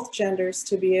both genders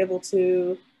to be able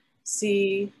to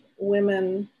see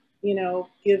women,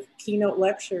 give keynote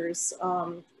lectures,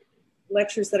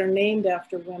 lectures that are named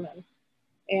after women.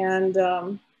 And,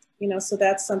 so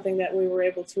that's something that we were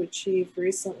able to achieve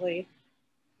recently.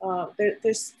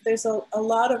 There's a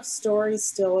lot of stories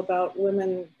still about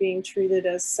women being treated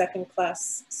as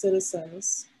second-class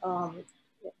citizens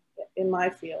in my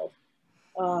field.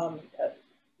 A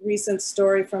recent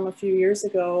story from a few years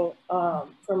ago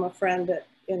from a friend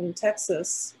in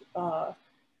Texas.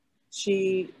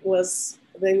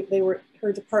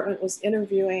 Her department was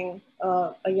interviewing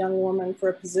a young woman for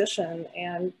a position,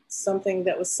 and something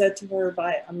that was said to her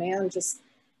by a man just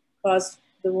caused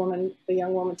the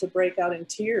young woman to break out in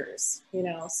tears.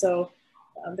 So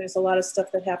there's a lot of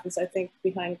stuff that happens, I think,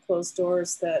 behind closed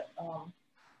doors that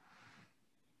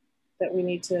that we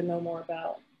need to know more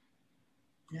about.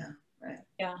 Yeah, right.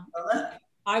 Yeah, Well,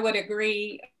 I would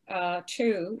agree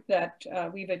too that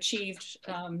we've achieved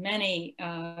many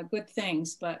good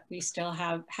things, but we still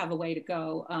have a way to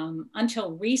go.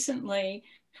 Until recently,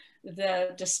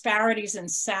 the disparities in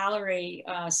salary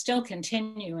still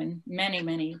continue in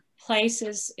many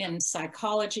places. In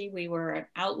psychology, we were an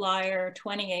outlier,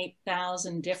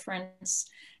 28,000 difference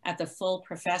at the full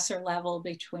professor level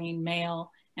between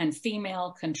male and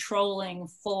female, controlling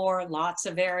for lots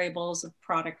of variables of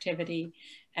productivity,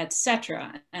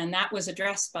 etc. And that was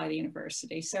addressed by the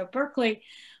university. So Berkeley,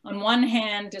 on one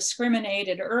hand,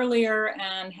 discriminated earlier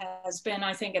and has been,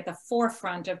 I think, at the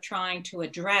forefront of trying to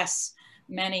address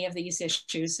many of these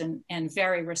issues and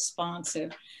very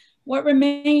responsive. What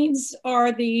remains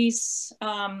are these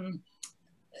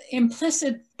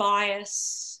implicit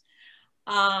bias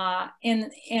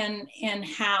in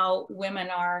how women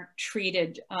are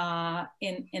treated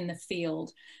in the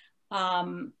field,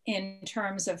 in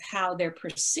terms of how they're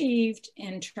perceived,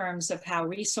 in terms of how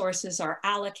resources are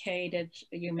allocated.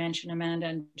 You mentioned, Amanda,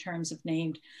 in terms of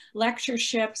named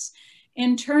lectureships,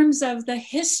 in terms of the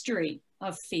history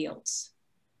of fields.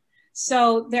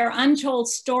 So there are untold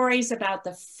stories about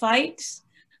the fight,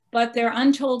 but there are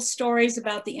untold stories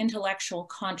about the intellectual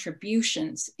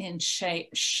contributions in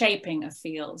shaping a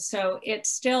field. So it's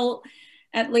still,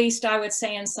 at least I would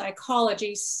say in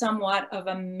psychology, somewhat of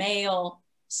a male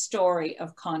story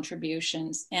of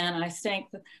contributions. And I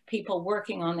think that people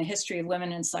working on the history of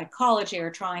women in psychology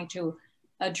are trying to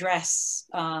address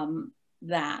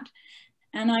that.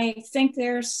 And I think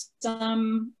there's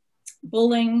some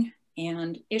bullying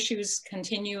and issues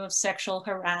continue of sexual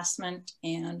harassment.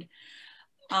 And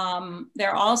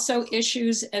there are also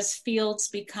issues as fields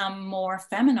become more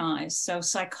feminized. So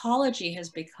psychology has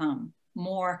become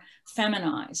more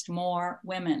feminized, more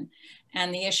women.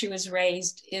 And the issue is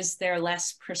raised, is there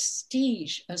less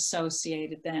prestige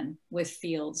associated then with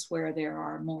fields where there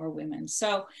are more women?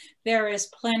 So there is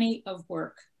plenty of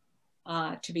work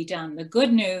to be done. The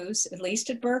good news, at least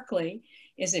at Berkeley,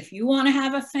 is if you want to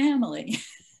have a family,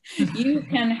 you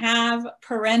can have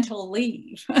parental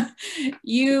leave.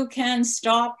 You can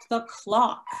stop the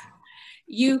clock.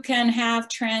 You can have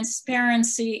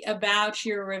transparency about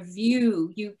your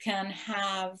review. You can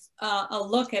have a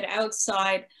look at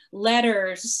outside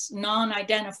letters,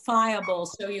 non-identifiable,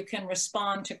 so you can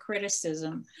respond to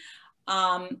criticism.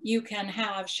 You can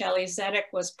have, Shelley Zedek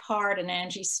was part, and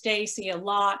Angie Stacy a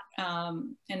lot,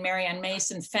 and Marianne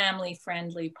Mason,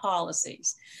 family-friendly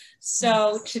policies.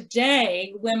 So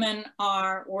today, women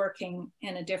are working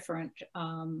in a different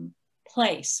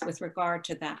place with regard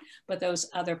to that, but those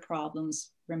other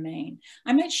problems remain.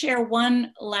 I might share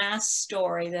one last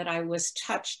story that I was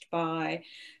touched by,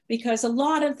 because a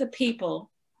lot of the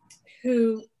people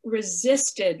who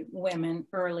resisted women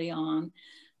early on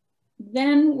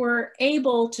then were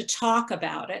able to talk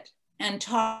about it and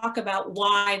talk about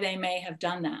why they may have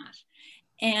done that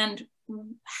and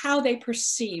how they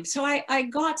perceive. So I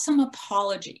got some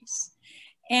apologies.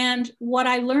 And what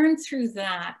I learned through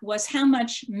that was how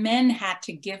much men had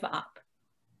to give up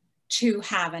to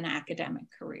have an academic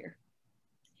career.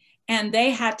 And they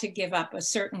had to give up a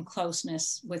certain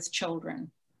closeness with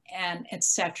children and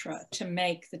etc. to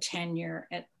make the tenure.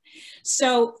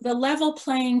 So the level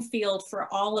playing field for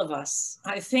all of us,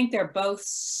 I think there are both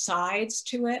sides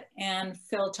to it. And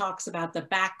Phil talks about the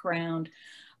background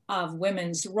of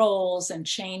women's roles and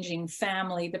changing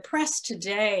family. The press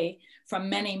today from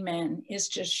many men is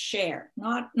just share,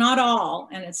 not all,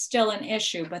 and it's still an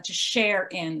issue, but to share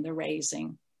in the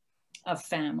raising of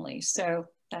families. So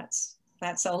that's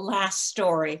a last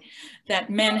story that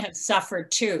men have suffered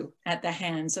too at the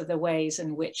hands of the ways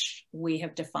in which we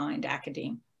have defined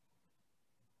academia.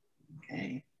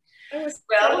 Okay.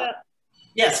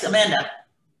 Yes, Amanda.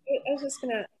 I was just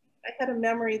gonna, I had a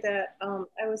memory that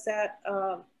I was at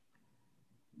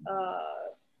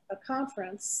a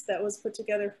conference that was put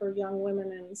together for young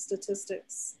women in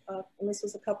statistics. And this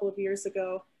was a couple of years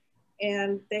ago.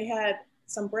 And they had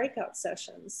some breakout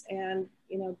sessions, and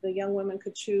you know, the young women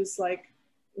could choose, like,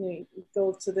 you know,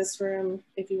 go to this room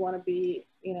if you want to be,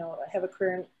 you know, have a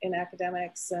career in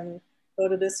academics, and go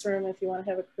to this room if you want to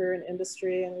have a career in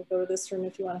industry, and go to this room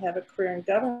if you want to have a career in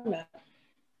government.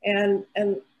 And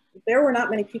there were not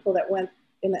many people that went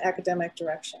in the academic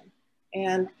direction.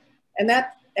 And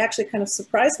that actually kind of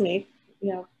surprised me,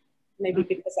 you know, maybe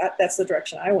because that's the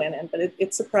direction I went in, but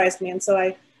it surprised me. And so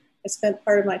I spent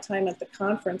part of my time at the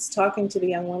conference talking to the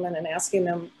young women and asking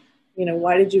them, you know,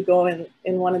 why did you go in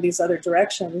one of these other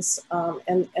directions?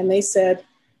 And they said,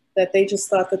 that they just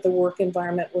thought that the work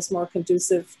environment was more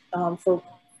conducive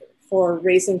for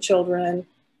raising children.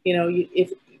 You know,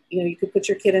 if you could put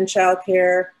your kid in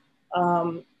childcare,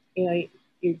 you know,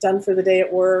 you're done for the day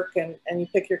at work, and you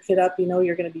pick your kid up, you know,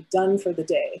 you're going to be done for the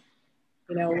day.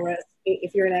 You know, whereas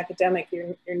if you're an academic,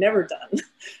 you're never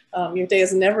done. Your day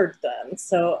is never done.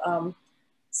 So,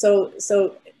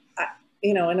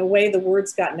 you know, in a way, the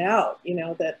word's gotten out. You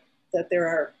know, that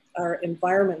there are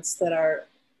environments that are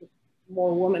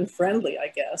more woman friendly, I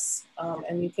guess,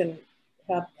 and you can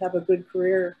have a good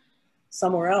career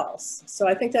somewhere else. So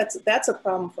I think that's a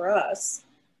problem for us,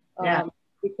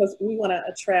 because we want to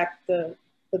attract the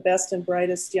best and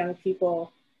brightest young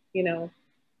people, you know,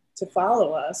 to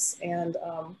follow us, and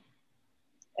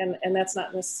that's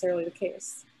not necessarily the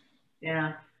case.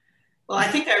 Yeah. Well, I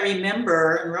think I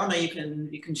remember, and Rona,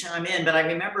 you can chime in, but I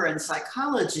remember in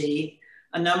psychology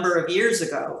a number of years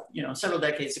ago, you know, several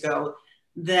decades ago,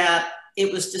 that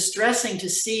it was distressing to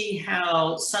see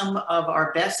how some of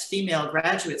our best female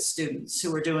graduate students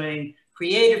who were doing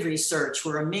creative research,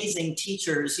 were amazing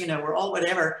teachers, you know, were all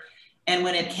whatever. And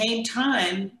when it came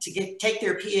time to take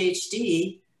their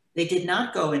PhD, they did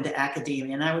not go into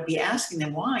academia. And I would be asking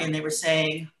them why, and they were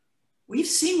saying, we've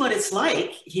seen what it's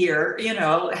like here, you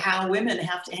know, how women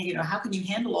have to, you know, how can you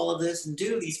handle all of this and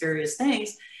do these various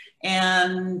things?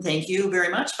 And thank you very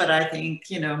much, but I think,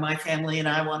 you know, my family and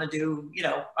I want to do, you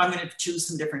know, I'm going to choose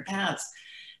some different paths.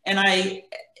 And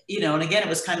you know, and again, it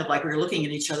was kind of like we were looking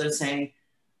at each other and saying,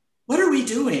 what are we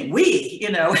doing? We,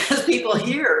 you know, as people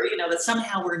here, you know, that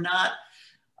somehow we're not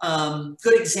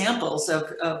good examples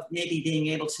of maybe being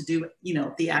able to do, you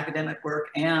know, the academic work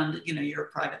and, you know, your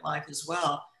private life as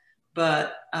well.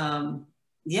 But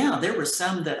yeah, there were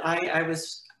some that I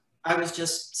was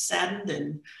just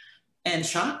saddened and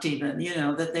shocked even, you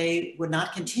know, that they would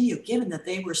not continue given that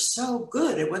they were so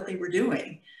good at what they were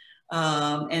doing.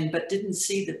 But didn't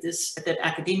see that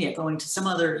academia, going to some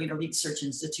other, you know, research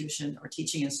institution or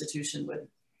teaching institution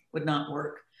would not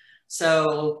work.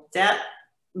 So that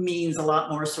means a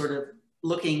lot more sort of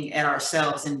looking at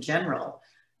ourselves in general,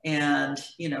 and,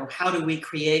 you know, how do we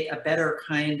create a better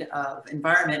kind of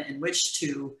environment in which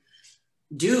to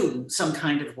do some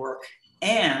kind of work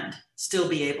and still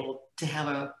be able to have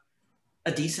a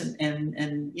decent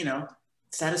and, you know,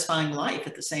 satisfying life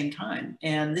at the same time.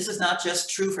 And this is not just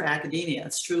true for academia,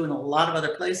 it's true in a lot of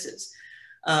other places.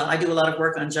 I do a lot of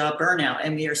work on job burnout,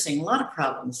 and we are seeing a lot of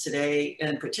problems today,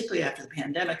 and particularly after the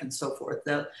pandemic and so forth.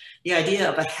 The idea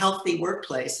of a healthy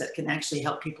workplace that can actually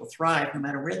help people thrive no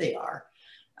matter where they are,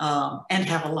 and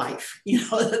have a life, you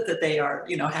know, that they are,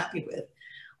 you know, happy with,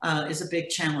 is a big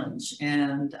challenge.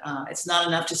 And it's not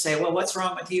enough to say, well, what's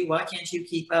wrong with you? Why can't you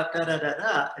keep up? Da, da, da,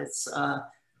 da. It's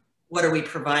what are we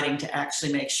providing to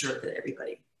actually make sure that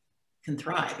everybody can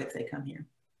thrive if they come here?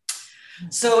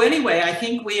 So anyway, I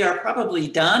think we are probably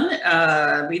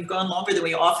done. We've gone longer than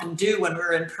we often do when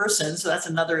we're in person, so that's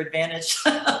another advantage,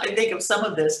 I think, of some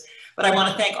of this. But I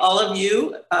want to thank all of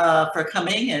you for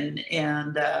coming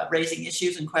and raising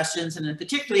issues and questions. And in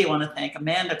particularly, I want to thank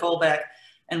Amanda Goldbeck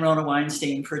and Rona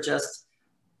Weinstein for just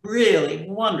really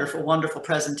wonderful, wonderful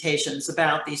presentations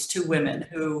about these two women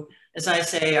who, as I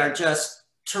say, are just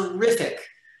terrific,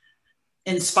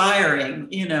 inspiring,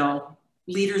 you know,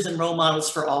 leaders and role models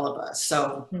for all of us.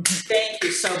 So thank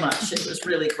you so much. It was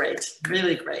really great,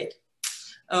 really great.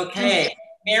 Okay,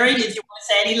 Mary, did you want to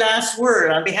say any last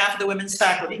word on behalf of the Women's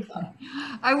Faculty Club?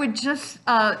 I would just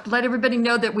let everybody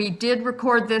know that we did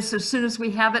record this. As soon as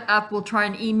we have it up, we'll try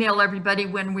and email everybody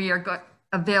when we are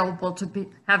available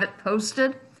to have it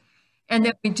posted. And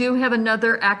then we do have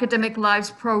another Academic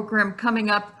Lives program coming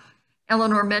up.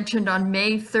 Eleanor mentioned on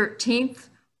May 13th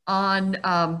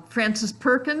on Frances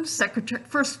Perkins,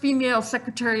 first female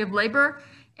Secretary of Labor,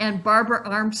 and Barbara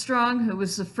Armstrong, who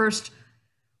was the first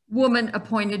woman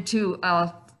appointed to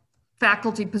a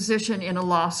faculty position in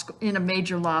a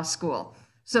major law school.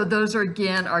 So those are,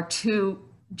 again, our two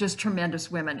just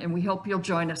tremendous women, and we hope you'll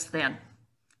join us then.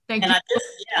 Thank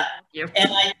you.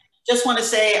 And I just want to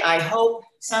say, I hope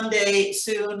someday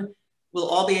soon we'll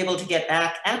all be able to get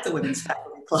back at the Women's Faculty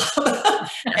Club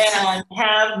and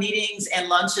have meetings and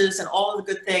lunches and all of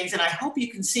the good things. And I hope you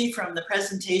can see from the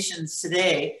presentations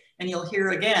today, and you'll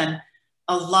hear again,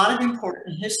 a lot of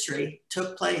important history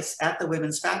took place at the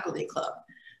Women's Faculty Club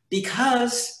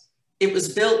because it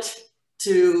was built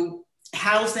to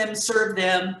house them, serve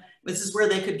them. This is where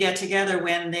they could get together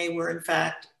when they were, in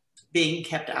fact, being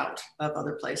kept out of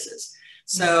other places.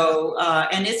 So,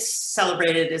 and it's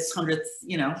celebrated its 100th,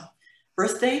 you know,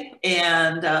 birthday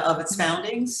and of its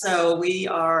founding. So we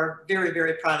are very,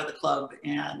 very proud of the club,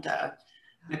 and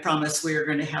I promise we're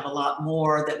going to have a lot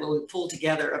more that we'll pull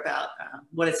together about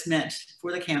what it's meant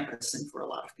for the campus and for a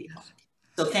lot of people.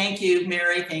 So thank you,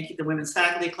 Mary. Thank you, the Women's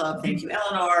Faculty Club. Thank you,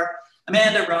 Eleanor,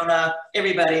 Amanda, Rona,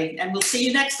 everybody. And we'll see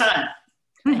you next time.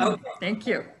 Okay. Thank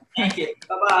you. Thank you.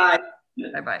 Bye-bye.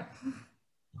 Bye-bye.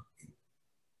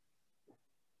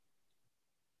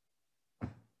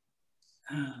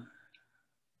 Um,